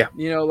 Yeah.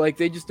 Like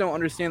they just don't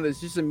understand that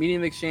it's just a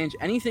medium of exchange.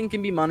 Anything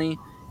can be money.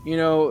 I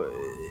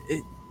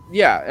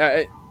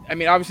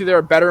mean, obviously there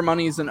are better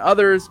monies than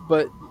others,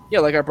 but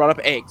yeah, like I brought up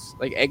eggs.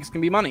 Like eggs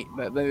can be money.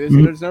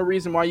 There's no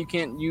reason why you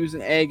can't use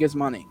an egg as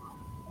money.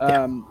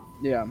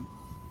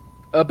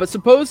 But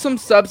suppose some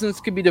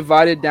substance could be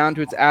divided down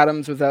to its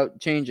atoms without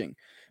changing.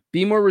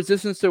 Be more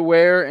resistant to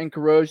wear and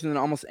corrosion than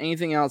almost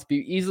anything else.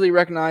 Be easily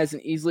recognized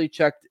and easily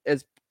checked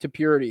as to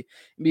purity.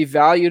 And be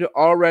valued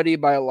already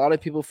by a lot of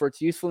people for its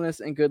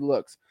usefulness and good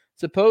looks.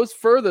 Suppose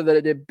further that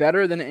it did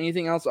better than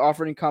anything else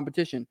offered in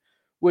competition.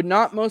 Would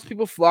not most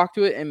people flock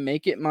to it and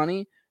make it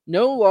money?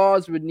 No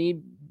laws would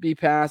need be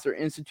passed or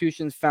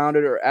institutions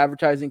founded or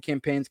advertising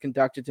campaigns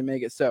conducted to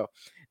make it so.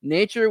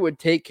 Nature would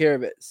take care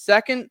of it.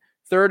 Second,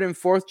 third, and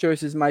fourth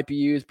choices might be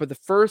used, but the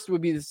first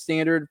would be the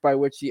standard by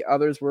which the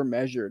others were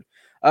measured.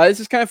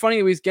 This is kind of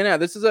funny. He's getting at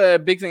this is a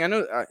big thing. I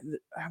know. I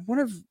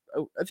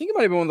think it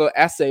might have been one of the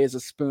essays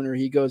of Spooner.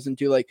 He goes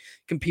into like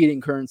competing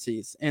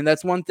currencies, and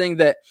that's one thing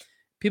that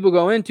people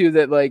go into.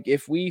 That like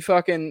if we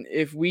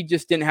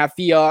just didn't have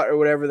fiat or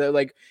whatever, that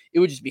like it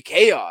would just be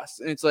chaos.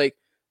 And it's like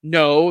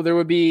no, there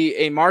would be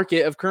a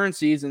market of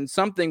currencies, and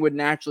something would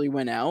naturally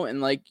win out.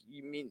 And like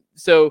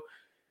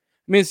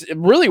it's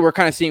really we're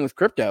kind of seeing with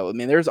crypto. I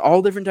mean, there's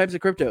all different types of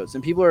cryptos,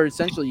 and people are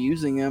essentially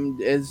using them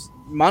as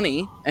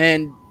money.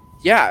 And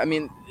yeah, I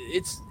mean,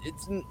 it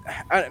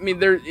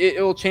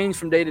will change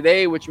from day to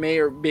day, which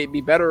may be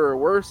better or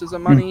worse as a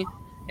money.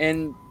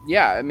 And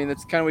yeah, I mean,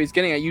 that's kind of what he's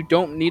getting at. You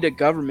don't need a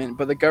government,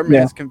 but the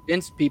government has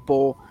convinced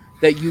people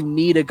that you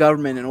need a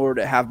government in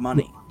order to have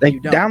money. Like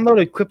download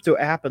a crypto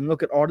app and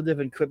look at all the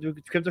different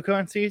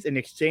cryptocurrencies and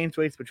exchange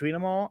rates between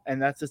them all,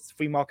 and that's just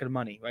free market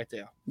money right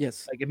there.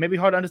 Yes. Like it may be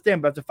hard to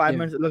understand, but after 5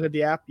 minutes to look at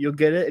the app, you'll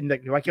get it. And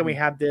like, why can't we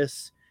have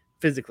this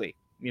physically?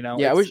 Yeah,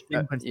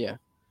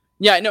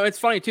 Yeah, no, it's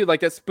funny too.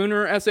 Like that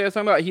Spooner essay I was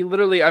talking about, he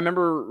literally, I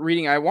remember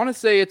reading, I want to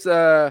say it's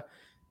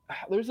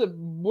there's a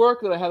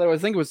work that I had that I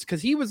think it was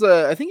because he was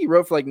I think he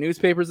wrote for like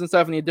newspapers and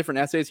stuff, and he had different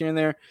essays here and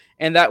there,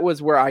 and that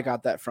was where I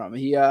got that from.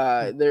 He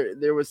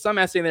there was some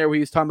essay in there where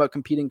he was talking about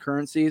competing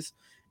currencies,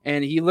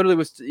 and he literally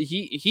was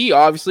he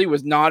obviously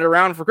was not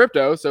around for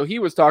crypto, so he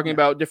was talking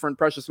about different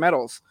precious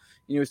metals.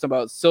 He was talking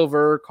about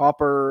silver,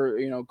 copper,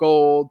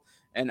 gold,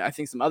 and I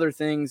think some other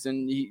things.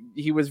 And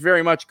he was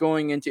very much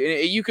going into,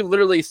 you could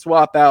literally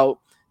swap out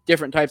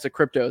different types of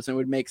cryptos and it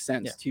would make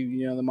sense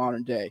to, the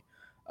modern day.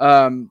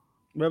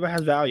 Whatever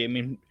has value. I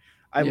mean,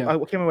 I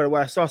can't remember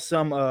what I saw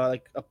some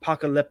like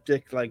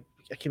apocalyptic, like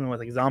I can't remember,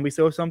 like Zombie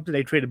or something.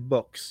 They traded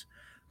books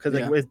because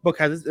like his book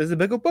has a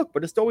bigger book,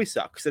 but the story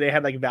sucks. So they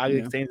had like value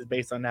exchanges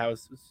based on that.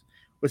 It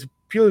was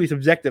purely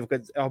subjective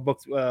because our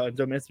books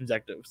domain is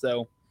subjective.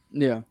 So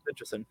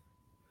interesting.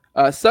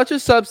 Such a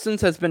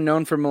substance has been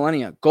known for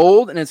millennia.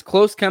 Gold and its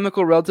close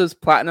chemical relatives,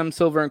 platinum,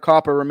 silver, and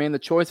copper, remain the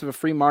choice of a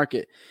free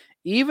market.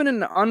 Even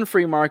in an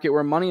unfree market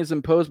where money is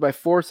imposed by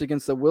force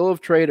against the will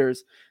of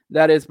traders,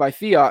 that is, by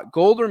fiat,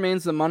 gold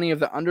remains the money of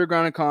the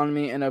underground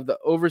economy and of the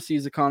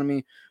overseas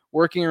economy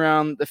working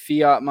around the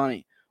fiat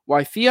money.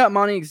 Why fiat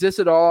money exists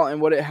at all and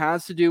what it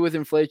has to do with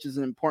inflation is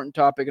an important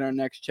topic in our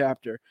next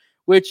chapter,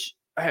 which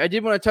I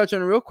did want to touch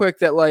on real quick,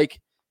 that like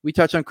we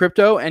touch on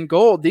crypto and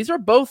gold. These are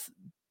both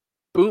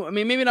boom. I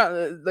mean, maybe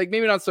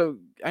not so,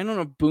 I don't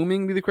know,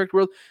 booming be the correct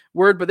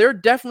word, but there are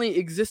definitely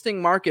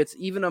existing markets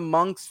even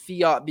amongst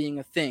fiat being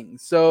a thing.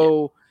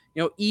 So,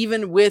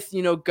 even with,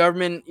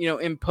 government,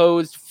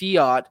 imposed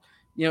fiat,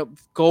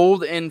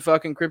 gold and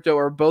fucking crypto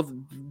are both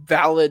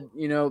valid,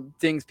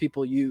 things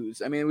people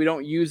use. I mean, we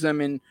don't use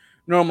them in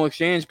normal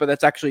exchange, but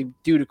that's actually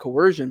due to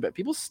coercion, but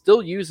people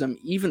still use them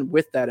even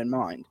with that in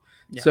mind.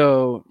 Yeah.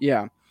 So,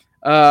 yeah.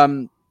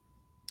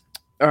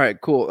 All right,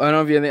 cool. I don't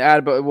know if you have anything to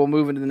add, but we'll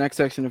move into the next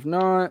section. If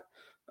not,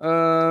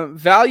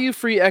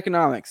 value-free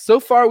economics. So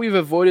far, we've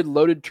amented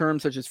loaded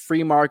terms such as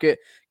free market,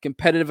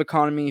 competitive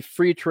economy,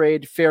 free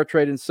trade, fair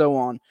trade, and so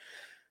on.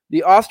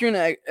 The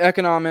Austrian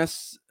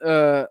economists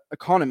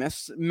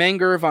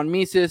Menger von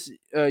Mises,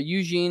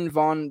 Eugene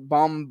von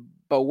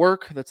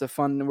Bombawerk, that's a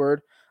fun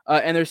word,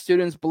 and their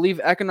students believe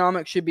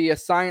economics should be a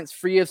science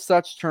free of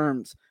such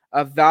terms,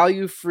 a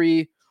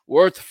value-free,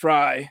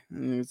 wertfrei,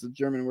 it's a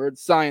German word,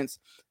 science.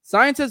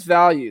 Science has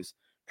values.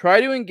 Try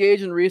to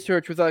engage in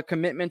research without a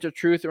commitment to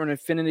truth or an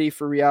affinity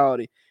for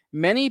reality.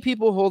 Many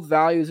people hold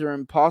values that are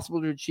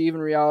impossible to achieve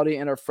in reality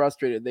and are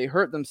frustrated. They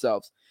hurt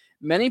themselves.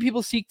 Many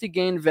people seek to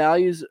gain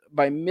values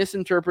by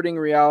misinterpreting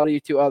reality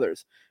to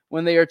others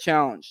when they are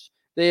challenged.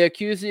 They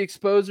accuse the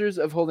exposers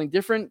of holding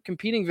different,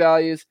 competing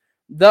values.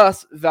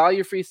 Thus,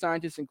 value-free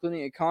scientists,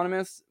 including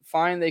economists,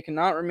 find they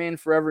cannot remain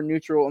forever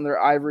neutral in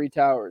their ivory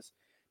towers.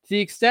 To the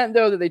extent,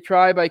 though, that they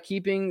try by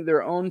keeping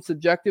their own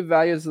subjective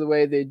values the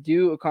way they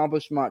do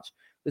accomplish much.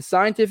 The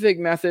scientific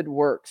method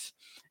works.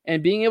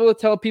 And being able to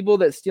tell people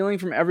that stealing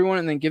from everyone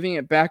and then giving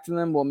it back to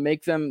them will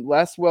make them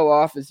less well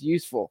off is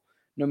useful,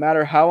 no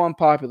matter how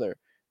unpopular.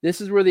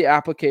 This is where the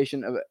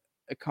application of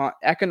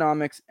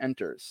economics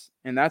enters.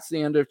 And that's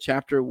the end of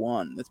chapter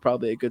 1. That's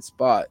probably a good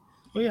spot.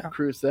 Oh, yeah.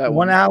 Cruise that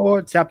 1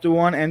 hour, chapter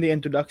 1, and the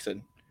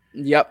introduction.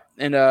 Yep.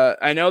 And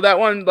I know that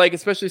one, like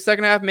especially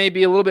second half, may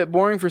be a little bit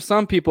boring for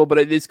some people, but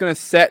it's going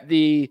to set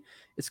the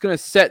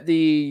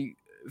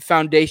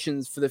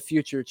foundations for the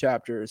future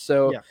chapters.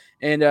 So,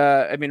 and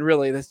I mean,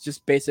 really, that's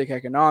just basic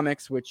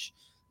economics, which,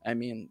 I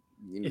mean,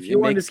 if you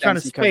want this kind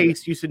of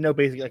space, you should know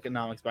basic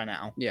economics by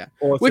now. Yeah.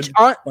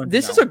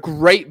 This is a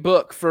great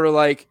book for,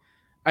 like,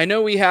 I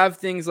know we have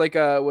things like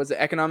was it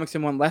Economics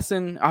in One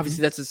Lesson?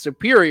 Obviously, that's a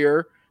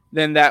superior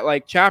than that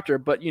like chapter,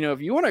 but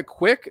if you want a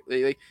quick,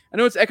 like, I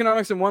know it's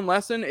Economics in One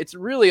Lesson. It's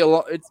really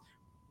it's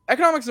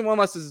Economics in One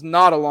Lesson is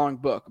not a long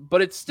book,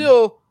 but it's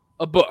still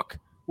a book.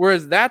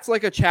 Whereas that's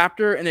like a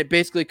chapter, and it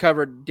basically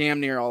covered damn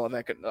near all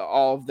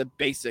of the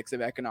basics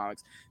of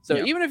economics. So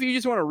even if you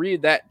just want to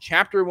read that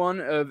chapter 1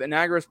 of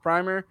Anagrams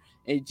Primer,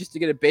 and just to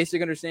get a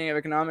basic understanding of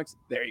economics,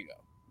 there you go.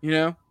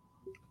 Yeah.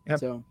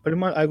 So pretty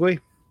much, I agree.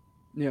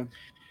 Yeah.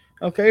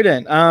 Okay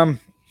then.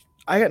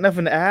 I got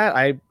nothing to add.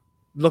 I'm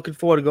looking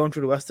forward to going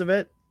through the rest of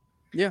it.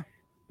 Yeah.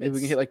 Maybe we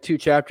can hit like 2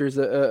 chapters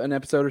an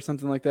episode or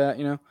something like that.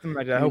 Something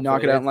like that.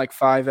 Knock it out in like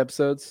 5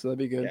 episodes. So that'd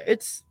be good. Yeah,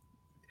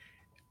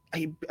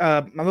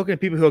 I'm looking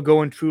at people who are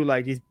going through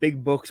like these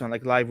big books on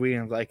like live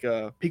readings, like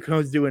Pete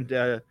Cohn's doing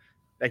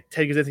like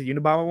Ted Kaczynski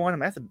Unabomber one. I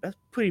mean, that's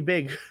pretty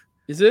big.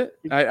 Is it?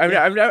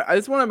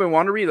 This one I've been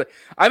wanting to read. Like,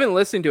 I've been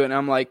listening to it, and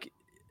I'm like,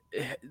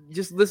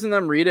 just listening to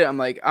them read it. I'm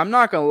like, I'm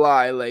not gonna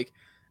lie, like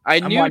I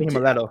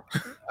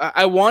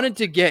wanted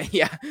to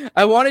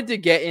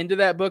get into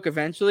that book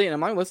eventually, and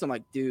I'm like, listen, I'm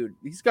like, dude,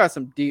 he's got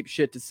some deep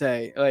shit to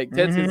say. Like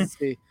Ted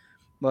Kaczynski,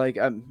 like,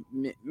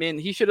 man,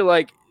 he should have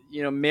like.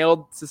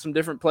 Mailed to some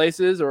different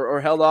places or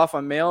held off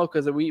on mail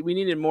because we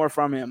needed more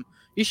from him.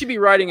 He should be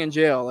writing in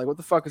jail. Like, what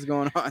the fuck is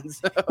going on?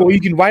 So. Well,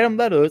 you can write him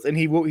letters, and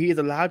he is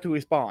allowed to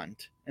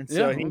respond, and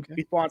so he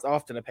responds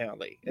often,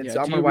 apparently. And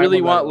so do you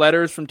really want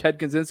letters from Ted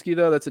Kaczynski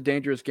though? That's a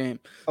dangerous game.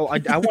 Oh, I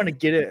want to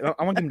get it.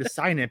 I want him to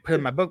sign it, put it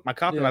in my book, my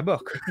copy of my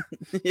book.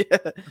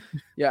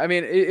 Yeah. I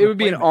mean, it would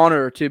be an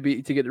honor to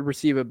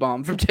receive a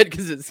bomb from Ted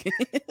Kaczynski.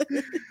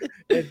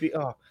 It'd be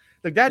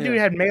like that dude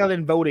had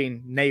mail-in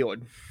voting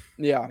nailed.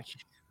 Yeah.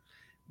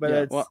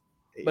 But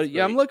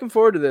I'm looking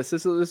forward to this.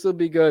 This will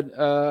be good.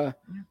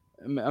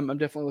 I'm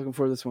definitely looking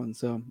forward to this one.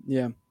 So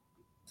yeah,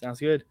 sounds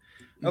good.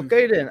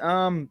 Okay then.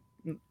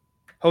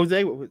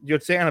 Jose,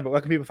 you're saying, but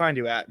where can people find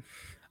you at?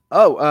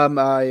 Oh,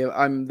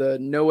 I'm the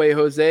No Way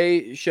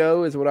Jose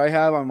show is what I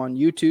have. I'm on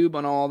YouTube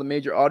on all the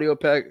major audio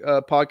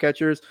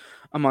podcatchers.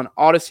 I'm on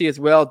Odyssey as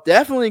well.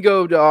 Definitely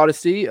go to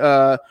Odyssey.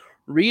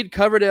 Reed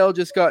Coverdale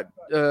just got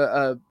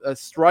a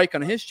strike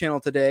on his channel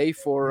today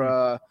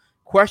for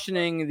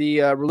questioning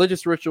the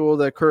religious ritual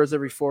that occurs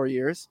every 4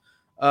 years.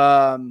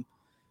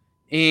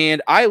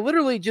 And I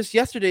literally just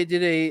yesterday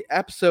did a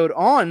episode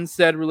on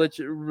said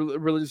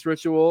religious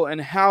ritual and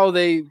how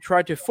they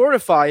tried to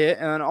fortify it,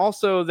 and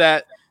also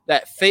that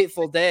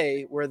fateful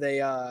day where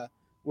they I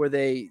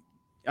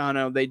don't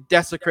know, they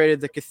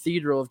desecrated the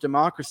cathedral of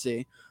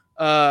democracy.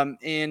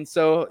 And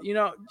so,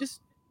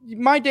 just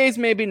my days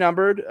may be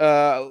numbered.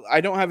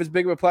 I don't have as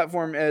big of a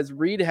platform as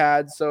Reed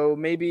had, so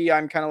maybe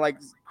I'm kind of like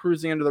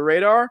cruising under the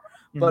radar.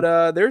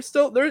 But that's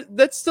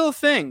still a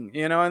thing,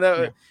 and that.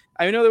 Yeah.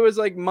 I know there was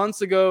like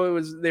months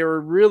ago, they were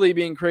really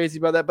being crazy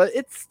about that, but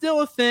it's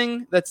still a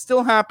thing that's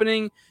still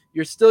happening.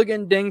 You're still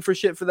getting dinged for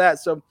shit for that.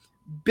 So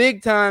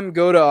big time,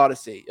 go to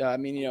Odyssey.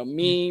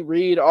 Me,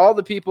 Reed, all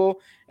the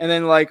people. And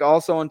then like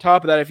also on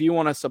top of that, if you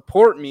want to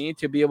support me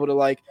to be able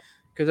to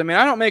because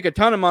I don't make a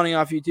ton of money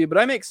off YouTube, but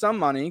I make some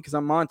money because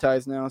I'm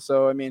monetized now.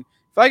 So, if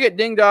I get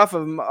dinged off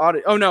of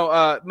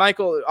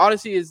Michael,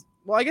 Odyssey is,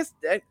 well, I guess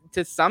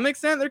to some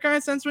extent they're kind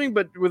of censoring,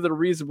 but with a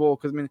reasonable,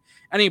 because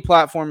any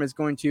platform is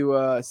going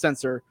to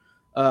censor.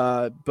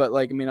 But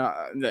I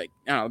don't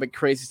know, big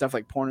crazy stuff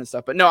like porn and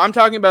stuff. But no, I'm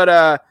talking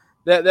about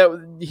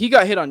that he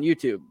got hit on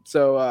YouTube.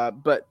 So,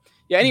 but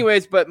yeah,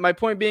 anyways. But my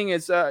point being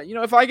is,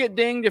 if I get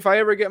dinged, if I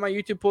ever get my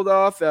YouTube pulled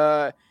off,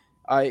 it'll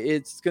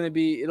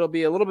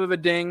be a little bit of a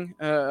ding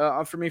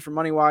for me for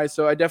money wise.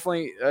 So I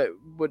definitely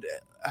would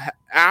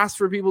ask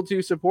for people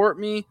to support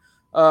me.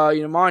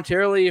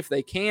 Monetarily if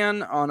they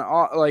can on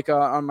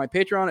my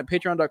Patreon at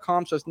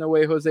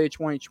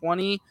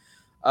patreon.com/NoWayJose2020.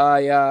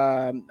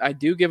 I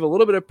do give a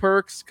little bit of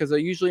perks because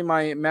usually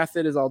my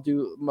method is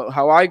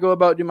how I go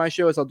about doing my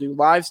show is I'll do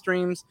live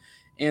streams,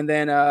 and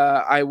then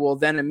I will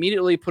then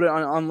immediately put it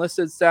on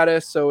unlisted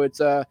status. So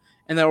it's and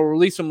then I'll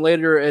release them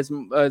later as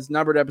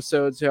numbered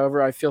episodes,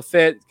 however I feel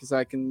fit, because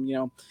I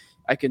can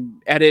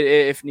edit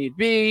it if need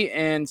be.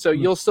 And so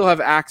you'll still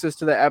have access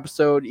to the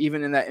episode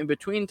even in that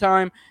in-between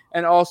time.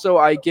 And also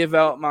I give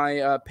out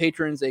my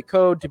patrons a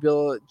code to be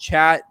able to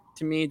chat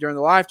to me during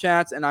the live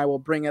chats, and I will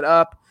bring it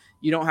up.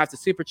 You don't have to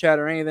super chat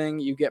or anything.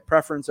 You get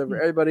preference over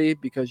everybody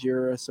because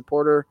you're a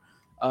supporter.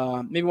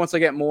 Maybe once I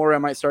get more, I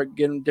might start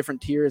getting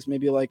different tiers.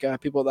 Maybe like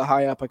people that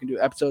high up I can do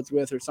episodes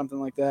with or something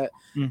like that.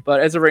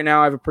 But as of right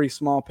now, I have a pretty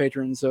small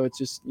patron, so it's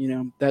just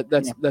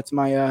that's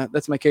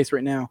my case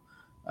right now.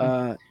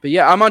 But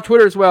yeah, I'm on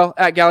Twitter as well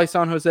at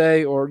Galison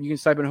Jose, or you can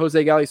type in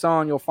Jose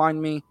Galison, you'll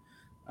find me.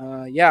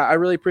 Yeah, I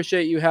really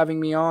appreciate you having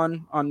me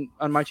on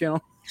my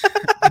channel.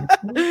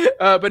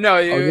 But no,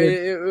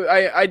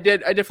 I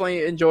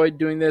definitely enjoyed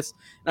doing this,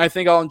 and I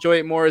think I'll enjoy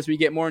it more as we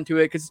get more into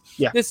it, because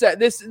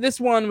this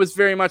one was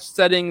very much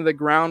setting the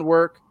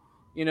groundwork,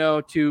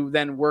 to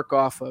then work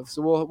off of.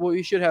 So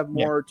we should have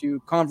more to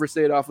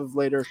conversate off of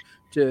later.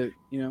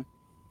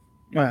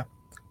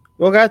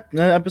 Well, guys,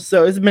 another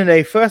episode. This has been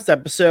a first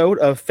episode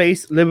of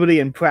Faith,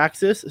 Liberty, and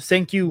Praxis.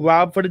 Thank you,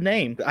 Rob, for the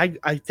name. I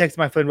texted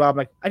my friend Rob,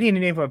 like, I need a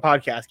name for my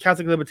podcast.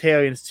 Catholic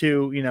Libertarians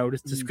too,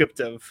 just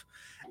descriptive.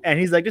 And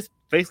he's like, just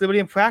Faith, Liberty,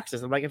 and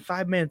Praxis. I'm like, in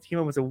 5 minutes, he came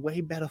up with a way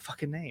better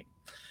fucking name.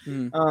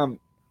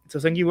 So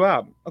thank you,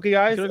 Rob. Okay,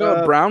 guys. Should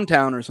go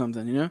Browntown or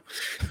something,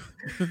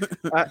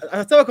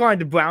 I still calling it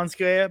the Brown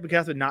Scale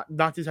because that's what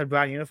Nazis had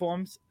brown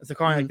uniforms. So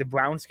calling it like the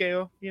Brown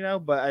Scale,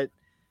 but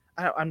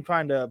I'm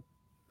trying to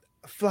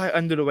fly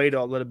under the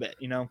radar a little bit,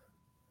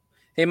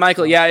 Hey,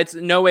 Michael, yeah, it's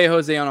No Way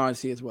Jose on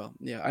Odyssey as well.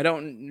 Yeah, I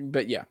don't,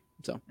 but yeah,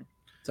 so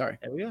sorry.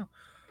 There we go.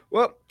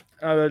 Well,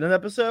 another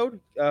episode.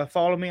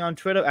 Follow me on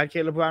Twitter at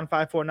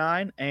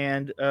CalebBrown549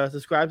 and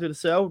subscribe to the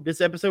show. This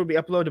episode will be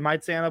uploaded to my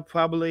channel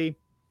probably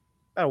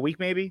about a week,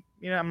 maybe.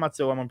 I'm not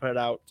sure when I'm gonna put it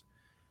out,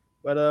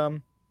 but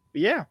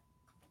yeah.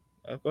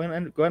 Go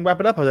ahead and wrap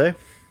it up, Jose.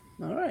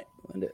 All right.